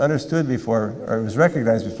action. It was understood before, or it was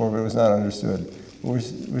recognized before, but it was not understood. We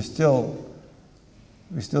still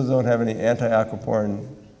don't have any anti-aquaporin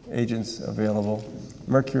agents available.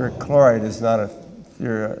 Mercury chloride is not a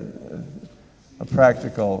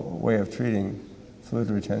practical way of treating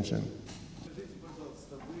fluid retention.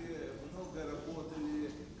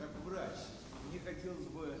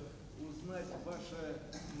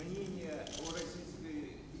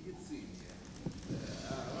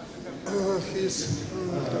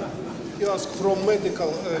 He asked from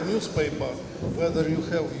medical newspaper whether you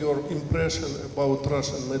have your impression about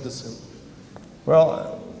Russian medicine.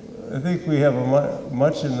 Well, I think we have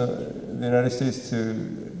much in the United States to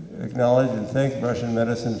acknowledge and thank Russian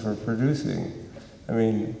medicine for producing. I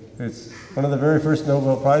mean, it's one of the very first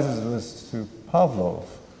Nobel Prizes was to Pavlov,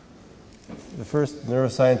 the first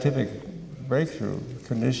neuroscientific breakthrough,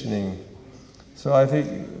 conditioning. So I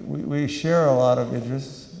think we share a lot of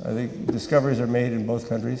interests. I think discoveries are made in both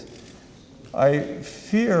countries. I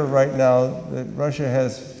fear right now that Russia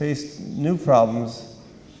has faced new problems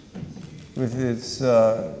with its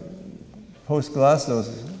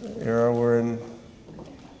post-Glasnost era, wherein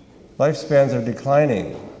lifespans are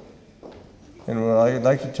declining. And what I'd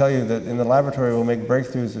like to tell you that in the laboratory we'll make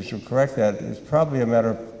breakthroughs which will correct that. It's probably a matter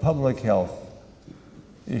of public health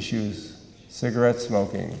issues, cigarette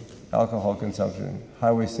smoking, alcohol consumption,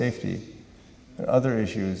 highway safety. and other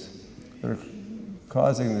issues that are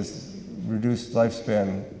causing this reduced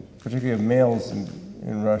lifespan, particularly of males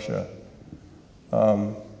in Russia.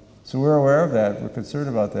 So we're aware of that, we're concerned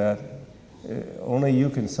about that. Only you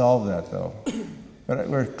can solve that, though. But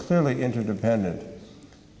we're clearly interdependent.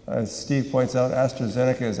 As Steve points out,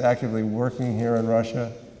 AstraZeneca is actively working here in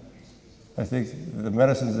Russia. I think the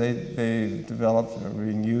medicines they developed are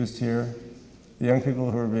being used here. The young people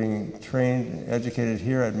who are being trained, educated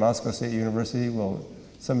here at Moscow State University will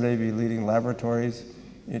someday be leading laboratories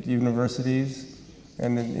at universities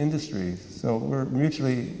and in industry. So we're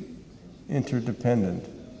mutually interdependent.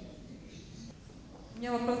 У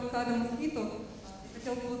меня вопрос к Адаму Смиту.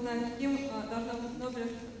 Хотел бы узнать, кем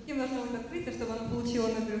должно быть открытие, чтобы оно получило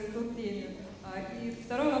Нобелевскую премию. И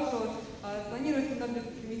второй вопрос. Планирует ли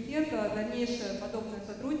Нобелевский комитет дальнейшее подобное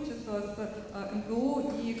сотрудничество с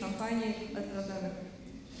МГУ и компанией AstraZeneca?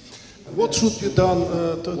 What should be done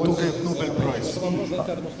to get Nobel Prize?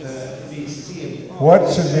 What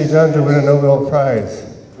should be done to win a Nobel Prize?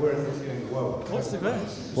 What's the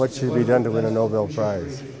question? What should be done to win a Nobel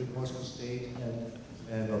Prize?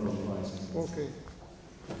 Okay.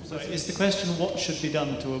 So is the question what should be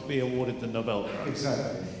done to be awarded the Nobel Prize?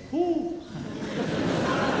 Exactly. Ooh.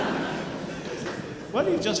 Well,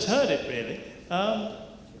 you just heard it, really.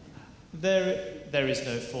 There is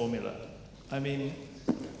no formula. I mean,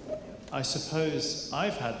 I suppose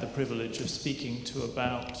I've had the privilege of speaking to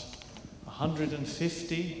about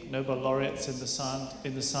 150 Nobel laureates in the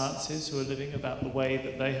sciences who are living about the way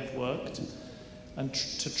that they have worked, and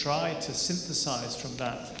to try to synthesize from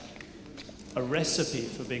that a recipe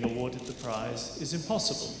for being awarded the prize is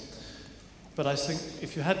impossible. But I think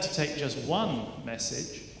if you had to take just one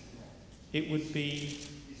message, it would be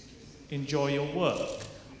enjoy your work.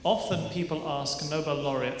 Often people ask Nobel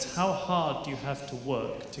laureates, how hard do you have to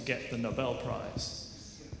work to get the Nobel Prize?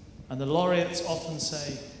 And the laureates often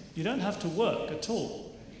say, you don't have to work at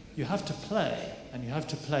all. You have to play, and you have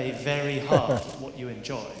to play very hard at what you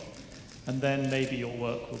enjoy. And then maybe your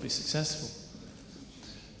work will be successful.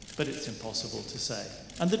 But it's impossible to say.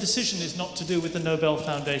 And the decision is not to do with the Nobel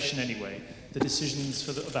Foundation anyway. The decisions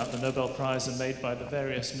about the Nobel Prize are made by the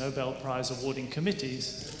various Nobel Prize awarding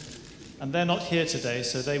committees, and they're not here today,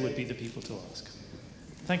 so they would be the people to ask.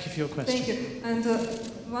 Thank you for your question. Thank you. And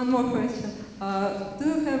one more question. Does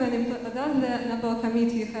the Nobel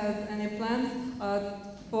Committee have any plans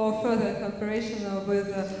for further cooperation with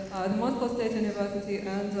the Moscow State University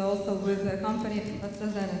and also with the company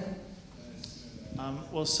AstraZeneca?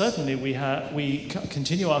 Well, certainly we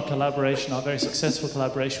continue our collaboration, our very successful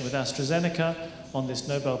collaboration with AstraZeneca on this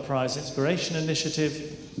Nobel Prize Inspiration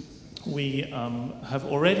Initiative. We have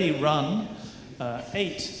already run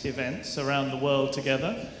 8 events around the world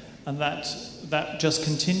together, and that just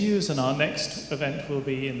continues, and our next event will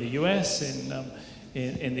be in the US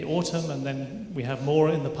in the autumn, and then we have more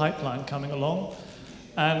in the pipeline coming along.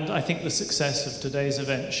 And I think the success of today's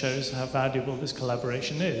event shows how valuable this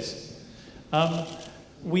collaboration is.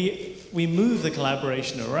 We move the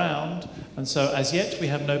collaboration around, and so as yet we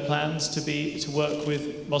have no plans to work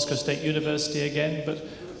with Moscow State University again, but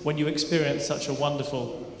when you experience such a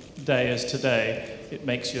wonderful day as today, it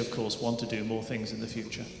makes you, of course, want to do more things in the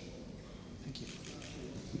future. Thank you.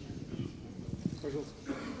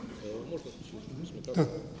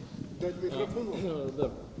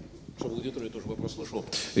 Чтобы аудитория тоже вопрос слышала.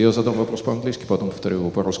 Я задам вопрос по-английски, потом повторю его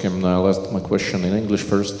по-русски. I'll ask my question in English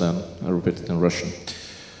first, then I'll repeat it in Russian.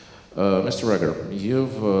 Mr. Agre,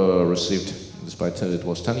 you've received, despite it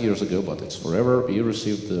was 10 years ago, but it's forever, you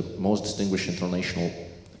received the most distinguished international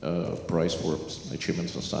prize for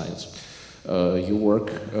achievements in science. You work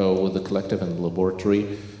with the collective and the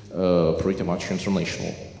laboratory pretty much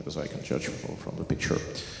international, as I can judge from the picture.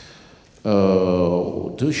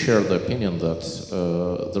 Do you share the opinion that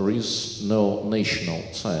there is no national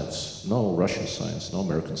science, no Russian science, no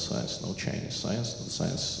American science, no Chinese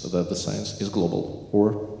science, that the science is global,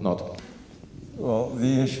 or not? Well,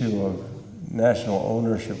 the issue of national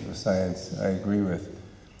ownership of science, I agree with.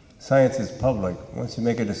 Science is public. Once you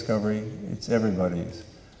make a discovery, it's everybody's.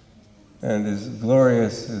 And as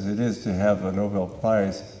glorious as it is to have a Nobel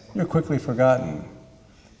Prize, you're quickly forgotten.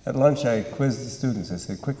 At lunch, I quizzed the students. I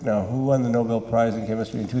said, quick now, who won the Nobel Prize in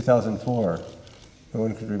Chemistry in 2004? No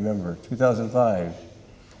one could remember. 2005.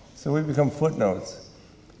 So we become footnotes.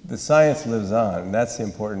 The science lives on, and that's the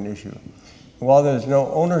important issue. While there's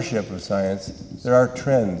no ownership of science, there are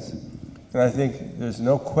trends. And I think there's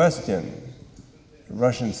no question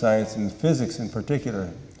Russian science, and physics in particular,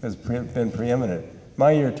 has been preeminent.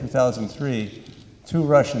 My year, 2003, 2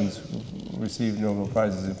 Russians received Nobel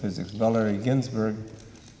Prizes in physics, Valery Ginzburg,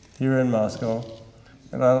 here in Moscow,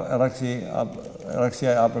 and Alexei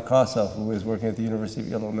Abrikosov, who was working at the University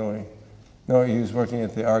of Illinois. No, he was working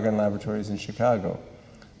at the Argonne Laboratories in Chicago.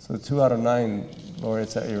 So 2 out of 9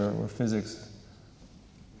 laureates that year were physics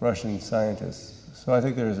Russian scientists. So I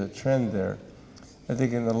think there's a trend there. I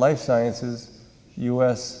think in the life sciences, the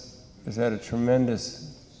U.S. has had a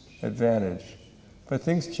tremendous advantage. But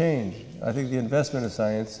things change. I think the investment of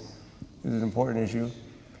science is an important issue.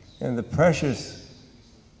 And the precious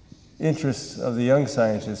interests of the young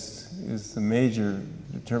scientists is the major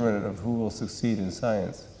determinant of who will succeed in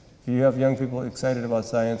science. If you have young people excited about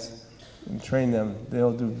science and train them,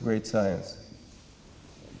 they'll do great science.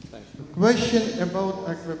 Question about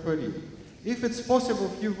Agre. If it's possible, a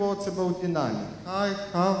few words about dynamic, high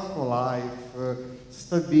half-life,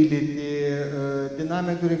 stability,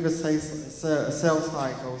 dynamic during the cell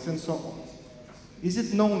cycles, and so on. Is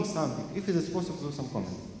it known something? If it is possible, do some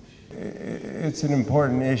comment. It's an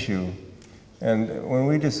important issue. And when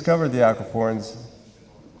we discovered the aquaporins,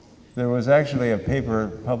 there was actually a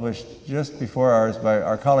paper published just before ours by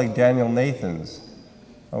our colleague Daniel Nathans,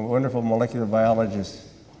 a wonderful molecular biologist,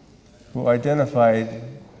 who identified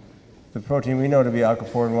the protein we know to be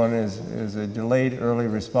aquaporin 1 is a delayed early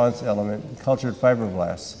response element in cultured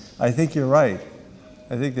fibroblasts. I think you're right.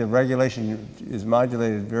 I think the regulation is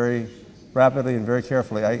modulated very rapidly and very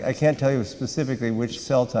carefully. I can't tell you specifically which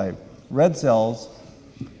cell type. Red cells,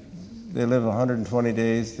 they live 120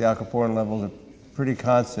 days. The aquaporin levels are pretty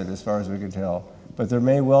constant as far as we can tell. But there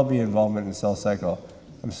may well be involvement in cell cycle.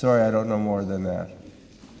 I'm sorry, I don't know more than that.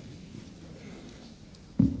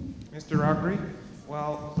 Mr. Agre,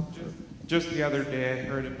 well, just the other day I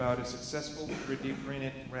heard about a successful 3D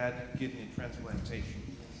printed rat kidney transplantation.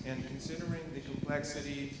 And considering the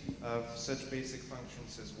complexity of such basic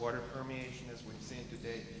functions as water permeation as we've seen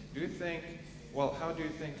today, do you think, well, how do you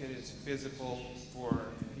think it is feasible for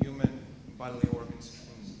human bodily organs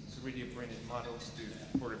in 3D printed models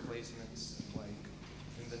for replacements like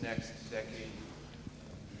in the next decade?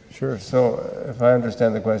 Sure. So if I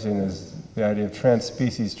understand the question is the idea of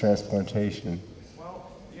trans-species transplantation.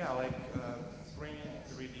 Well, yeah, like bringing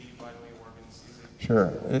 3D bodily organs.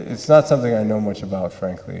 Sure. It's not something I know much about,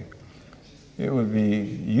 frankly. It would be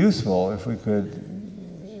useful if we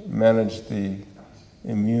could manage the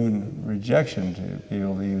immune rejection to be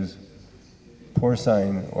able to use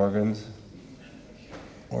porcine organs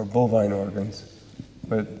or bovine organs.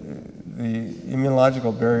 But the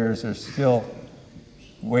immunological barriers are still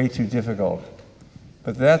way too difficult.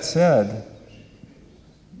 But that said,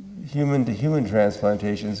 human-to-human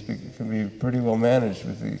transplantations can be pretty well managed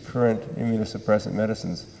with the current immunosuppressant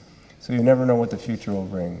medicines. So you never know what the future will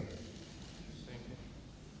bring.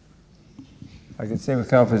 I can say with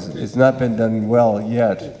confidence, it's not been done well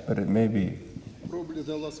yet, but it may be. Probably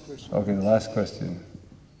the last question. Okay, the last question.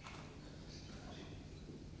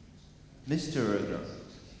 Mr. Agre,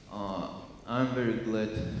 I'm very glad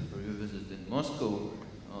for your visit in Moscow.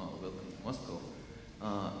 Welcome to Moscow.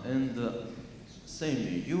 And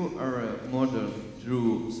same, you are a modern,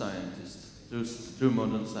 true scientist, true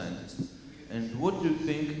modern scientist. And what do you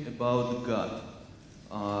think about God?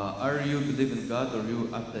 Are you believe in God or are you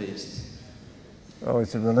atheist? Oh,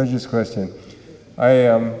 it's a religious question.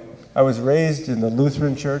 I was raised in the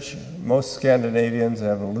Lutheran Church. Most Scandinavians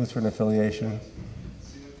have a Lutheran affiliation.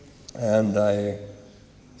 And I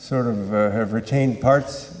sort of have retained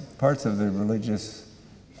parts of the religious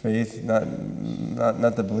faith, not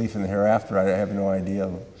the belief in the hereafter, I have no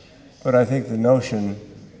idea. But I think the notion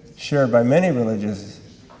shared by many religions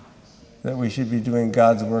that we should be doing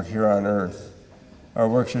God's work here on earth. Our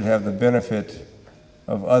work should have the benefit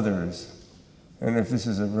of others. And if this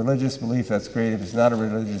is a religious belief, that's great. If it's not a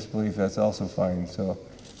religious belief, that's also fine. So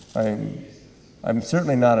I'm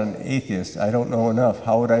certainly not an atheist. I don't know enough.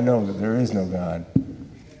 How would I know that there is no God?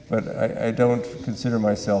 But I don't consider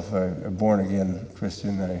myself a born-again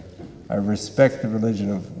Christian. I respect the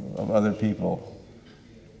religion of other people.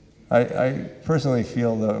 I personally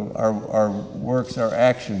feel that our works, our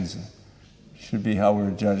actions, should be how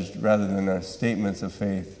we're judged rather than our statements of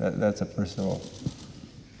faith. That's a personal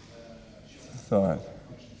thought.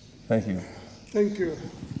 Thank you. Thank you.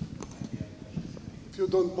 If you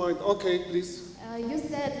don't mind, okay, please. You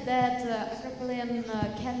said that acropolis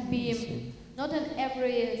can be not in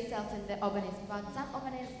every cell in the organism, but some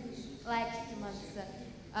organisms, like humans,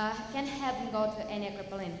 can haven't got any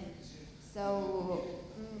acropolis. So,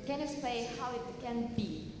 can you explain how it can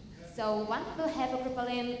be? So, one will have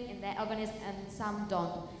acropolis in the organism and some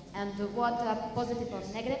don't. And what are positive or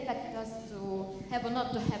negative factors to have or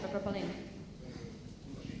not to have acropolis?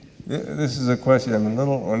 This is a question I'm a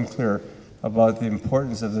little unclear about the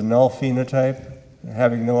importance of the null phenotype,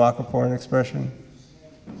 having no aquaporin expression.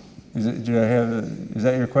 Is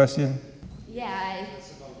that your question? Yeah,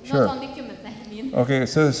 Sure. not only humans, I mean. Okay,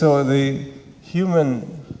 so the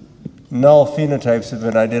human null phenotypes have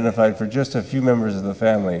been identified for just a few members of the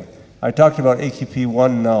family. I talked about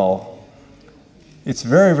AQP1 null. It's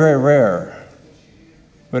very, very rare,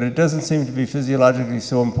 but it doesn't seem to be physiologically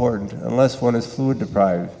so important unless one is fluid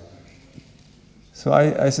deprived. So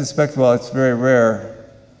I suspect while it's very rare,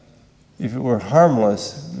 if it were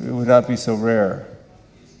harmless, it would not be so rare.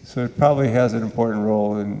 So it probably has an important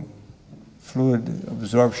role in fluid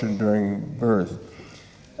absorption during birth.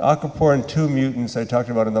 Aquaporin 2 mutants I talked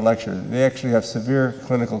about in the lecture, they actually have severe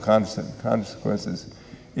clinical consequences.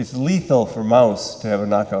 It's lethal for mouse to have a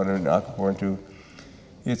knockout in aquaporin 2.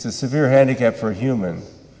 It's a severe handicap for a human.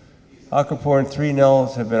 Aquaporin 3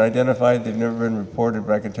 nulls have been identified, they've never been reported,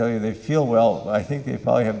 but I can tell you they feel well. I think they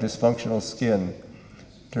probably have dysfunctional skin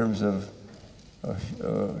in terms of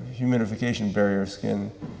humidification barrier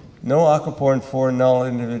skin. No aquaporin 4 null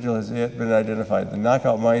individual has yet been identified. The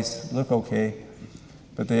knockout mice look okay,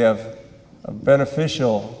 but they have a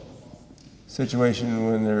beneficial situation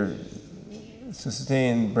when they're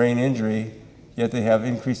sustained brain injury, yet they have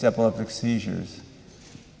increased epileptic seizures.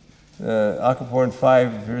 Aquaporin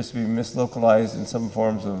 5 appears to be mislocalized in some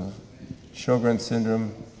forms of Sjogren's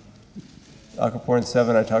syndrome. Aquaporin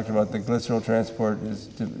 7, I talked about the glycerol transport is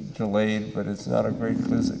delayed, but it's not a great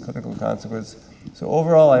clinical consequence. So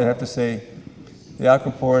overall, I have to say the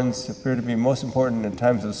aquaporins appear to be most important in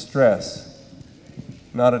times of stress,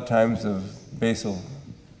 not at times of basal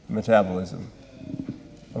metabolism.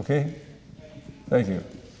 Okay? Thank you.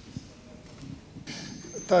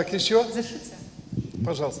 Так, еще? Разрешите?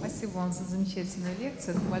 Пожалуйста. Спасибо вам за замечательную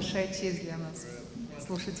лекцию. Это большая честь для нас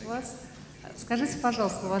слушать вас. Скажите,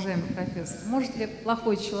 пожалуйста, уважаемый профессор, может ли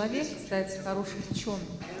плохой человек стать хорошим ученым?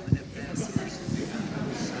 Спасибо.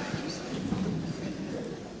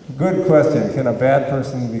 Good question. Can a bad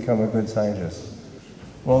person become a good scientist?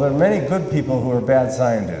 Well, there are many good people who are bad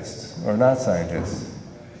scientists or not scientists.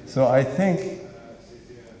 So I think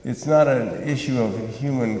it's not an issue of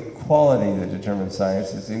human quality that determines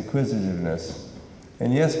science, it's inquisitiveness.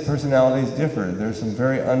 And yes, personalities differ. There's some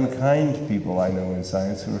very unkind people I know in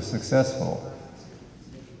science who are successful.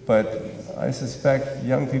 But I suspect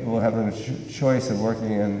young people having a choice of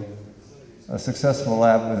working in a successful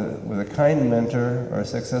lab with a kind mentor or a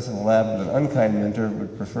successful lab with an unkind mentor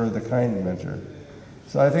would prefer the kind mentor.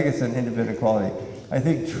 So I think it's an independent quality. I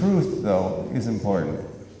think truth, though, is important.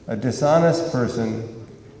 A dishonest person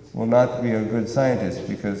will not be a good scientist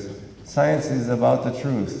because science is about the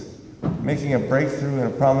truth. Making a breakthrough in a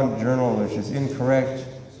prominent journal which is incorrect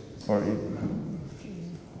or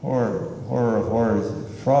horror of horrors,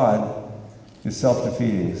 fraud, is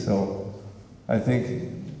self-defeating. So I think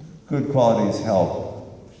good qualities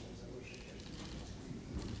help.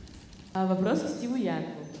 Вопрос к Стиву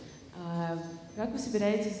Янку. Как вы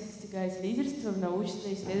собираетесь достигать лидерства в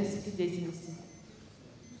научной исследовательской деятельности?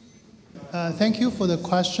 Thank you for the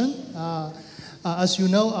question. As you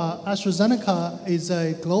know, AstraZeneca is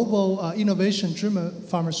a global innovation-driven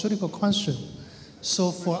pharmaceutical concern. So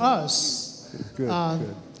for us,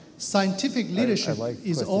 scientific leadership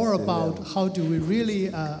is all about how do we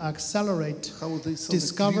really accelerate,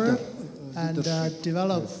 discover, and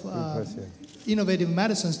develop innovative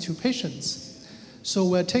medicines to patients. So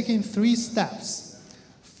we're taking 3 steps.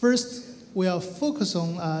 First, we are focused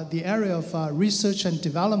on the area of research and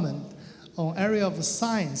development, on area of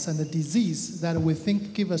science and the disease that we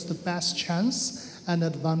think give us the best chance and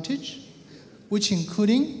advantage, which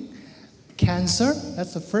including cancer,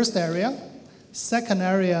 that's the first area. Second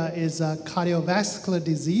area is cardiovascular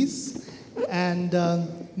disease and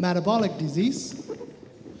metabolic disease.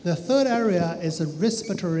 The third area is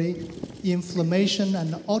respiratory, inflammation,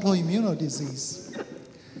 and autoimmune disease.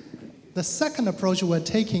 The second approach we're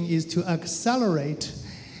taking is to accelerate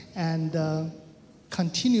and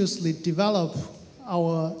continuously develop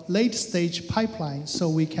our late-stage pipeline so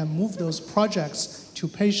we can move those projects to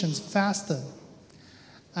patients faster.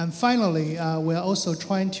 And finally, we're also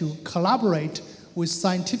trying to collaborate with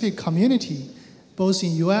scientific community, both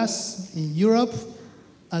in US, in Europe,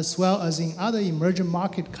 as well as in other emerging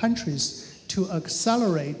market countries to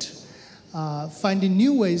accelerate finding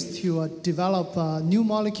new ways to develop new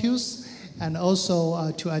molecules and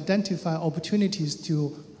also to identify opportunities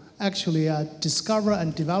to actually discover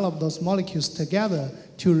and develop those molecules together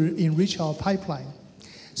to enrich our pipeline.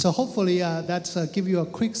 So hopefully that gives you a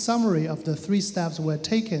quick summary of the 3 steps we're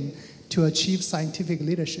taking to achieve scientific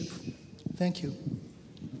leadership. Thank you.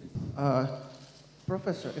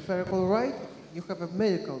 Professor, if I recall right, you have a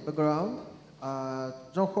medical background.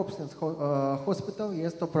 Johns Hopkins Hospital,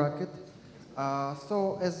 yes, top bracket.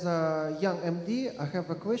 So as a young MD, I have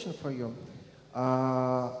a question for you.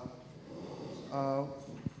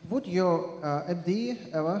 Would your MD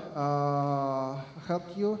ever help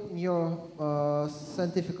you in your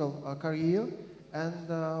scientific career? And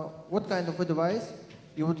what kind of advice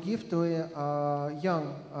you would give to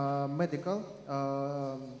young medical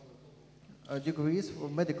degrees for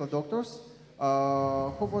medical doctors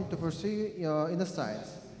who want to pursue in the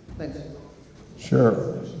science? Thanks.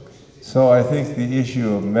 Sure. So I think the issue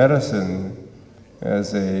of medicine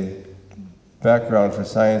as a background for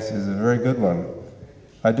science is a very good one.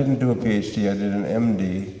 I didn't do a PhD, I did an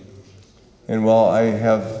MD. And while I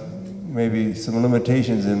have maybe some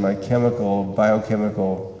limitations in my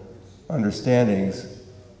biochemical understandings,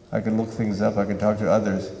 I can look things up, I can talk to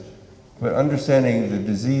others. But understanding the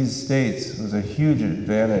disease states was a huge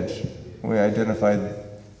advantage when we identified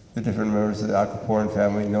the different members of the aquaporin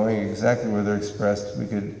family, knowing exactly where they're expressed. We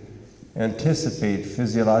could anticipate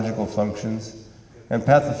physiological functions and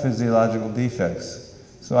pathophysiological defects.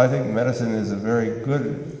 So I think medicine is a very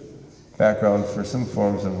good background for some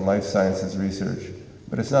forms of life sciences research,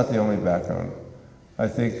 but it's not the only background. I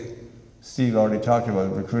think Steve already talked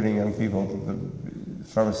about recruiting young people to the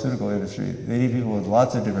pharmaceutical industry. They need people with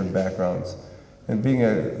lots of different backgrounds. And being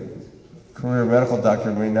a career medical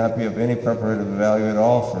doctor may not be of any preparative value at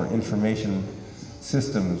all for information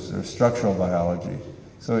systems or structural biology.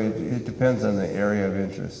 So it depends on the area of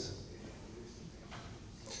interest.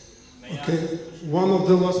 Okay, one of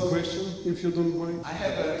the last questions, if you don't mind. I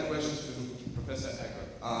have a question to Professor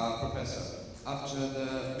Agre. Professor, after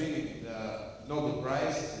the winning the Nobel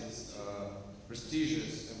Prize, this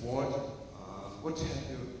prestigious award,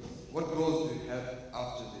 what goals do you have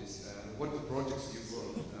after this? What projects you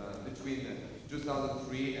worked between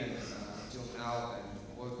 2003 and till now, and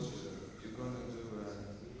what you're going to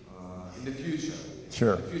do in the future?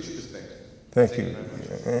 Sure. Future perspective. Thank you.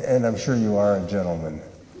 And I'm sure you are a gentleman.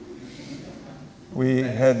 We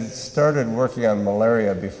had started working on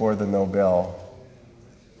malaria before the Nobel,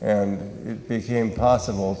 and it became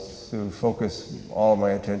possible to focus all of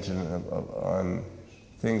my attention on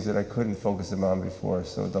things that I couldn't focus them on before.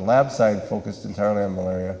 So the lab side focused entirely on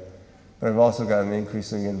malaria, but I've also gotten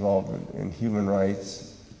increasingly involved in human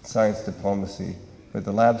rights, science diplomacy. But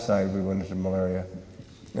the lab side, we went into malaria,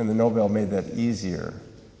 and the Nobel made that easier.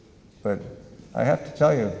 But I have to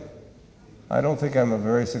tell you, I don't think I'm a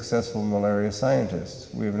very successful malaria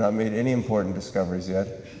scientist. We have not made any important discoveries yet.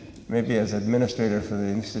 Maybe as administrator for the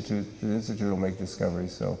institute will make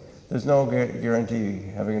discoveries. So there's no guarantee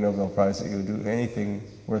having a Nobel Prize that you'll do anything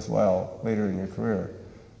worthwhile later in your career.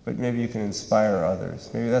 But maybe you can inspire others.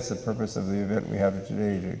 Maybe that's the purpose of the event we have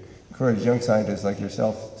today, to encourage young scientists like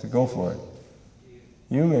yourself to go for it.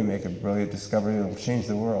 You may make a brilliant discovery that will change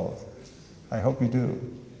the world. I hope you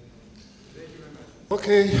do.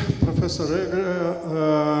 Okay, Professor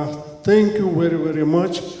Agre, thank you very, very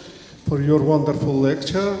much for your wonderful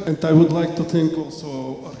lecture. And I would like to thank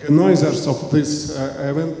also organizers of this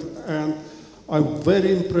event. And I'm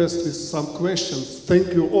very impressed with some questions.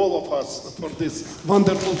 Thank you all of us for this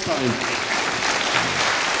wonderful time.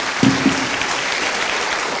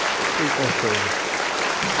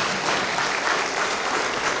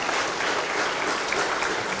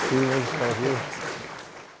 Thank you.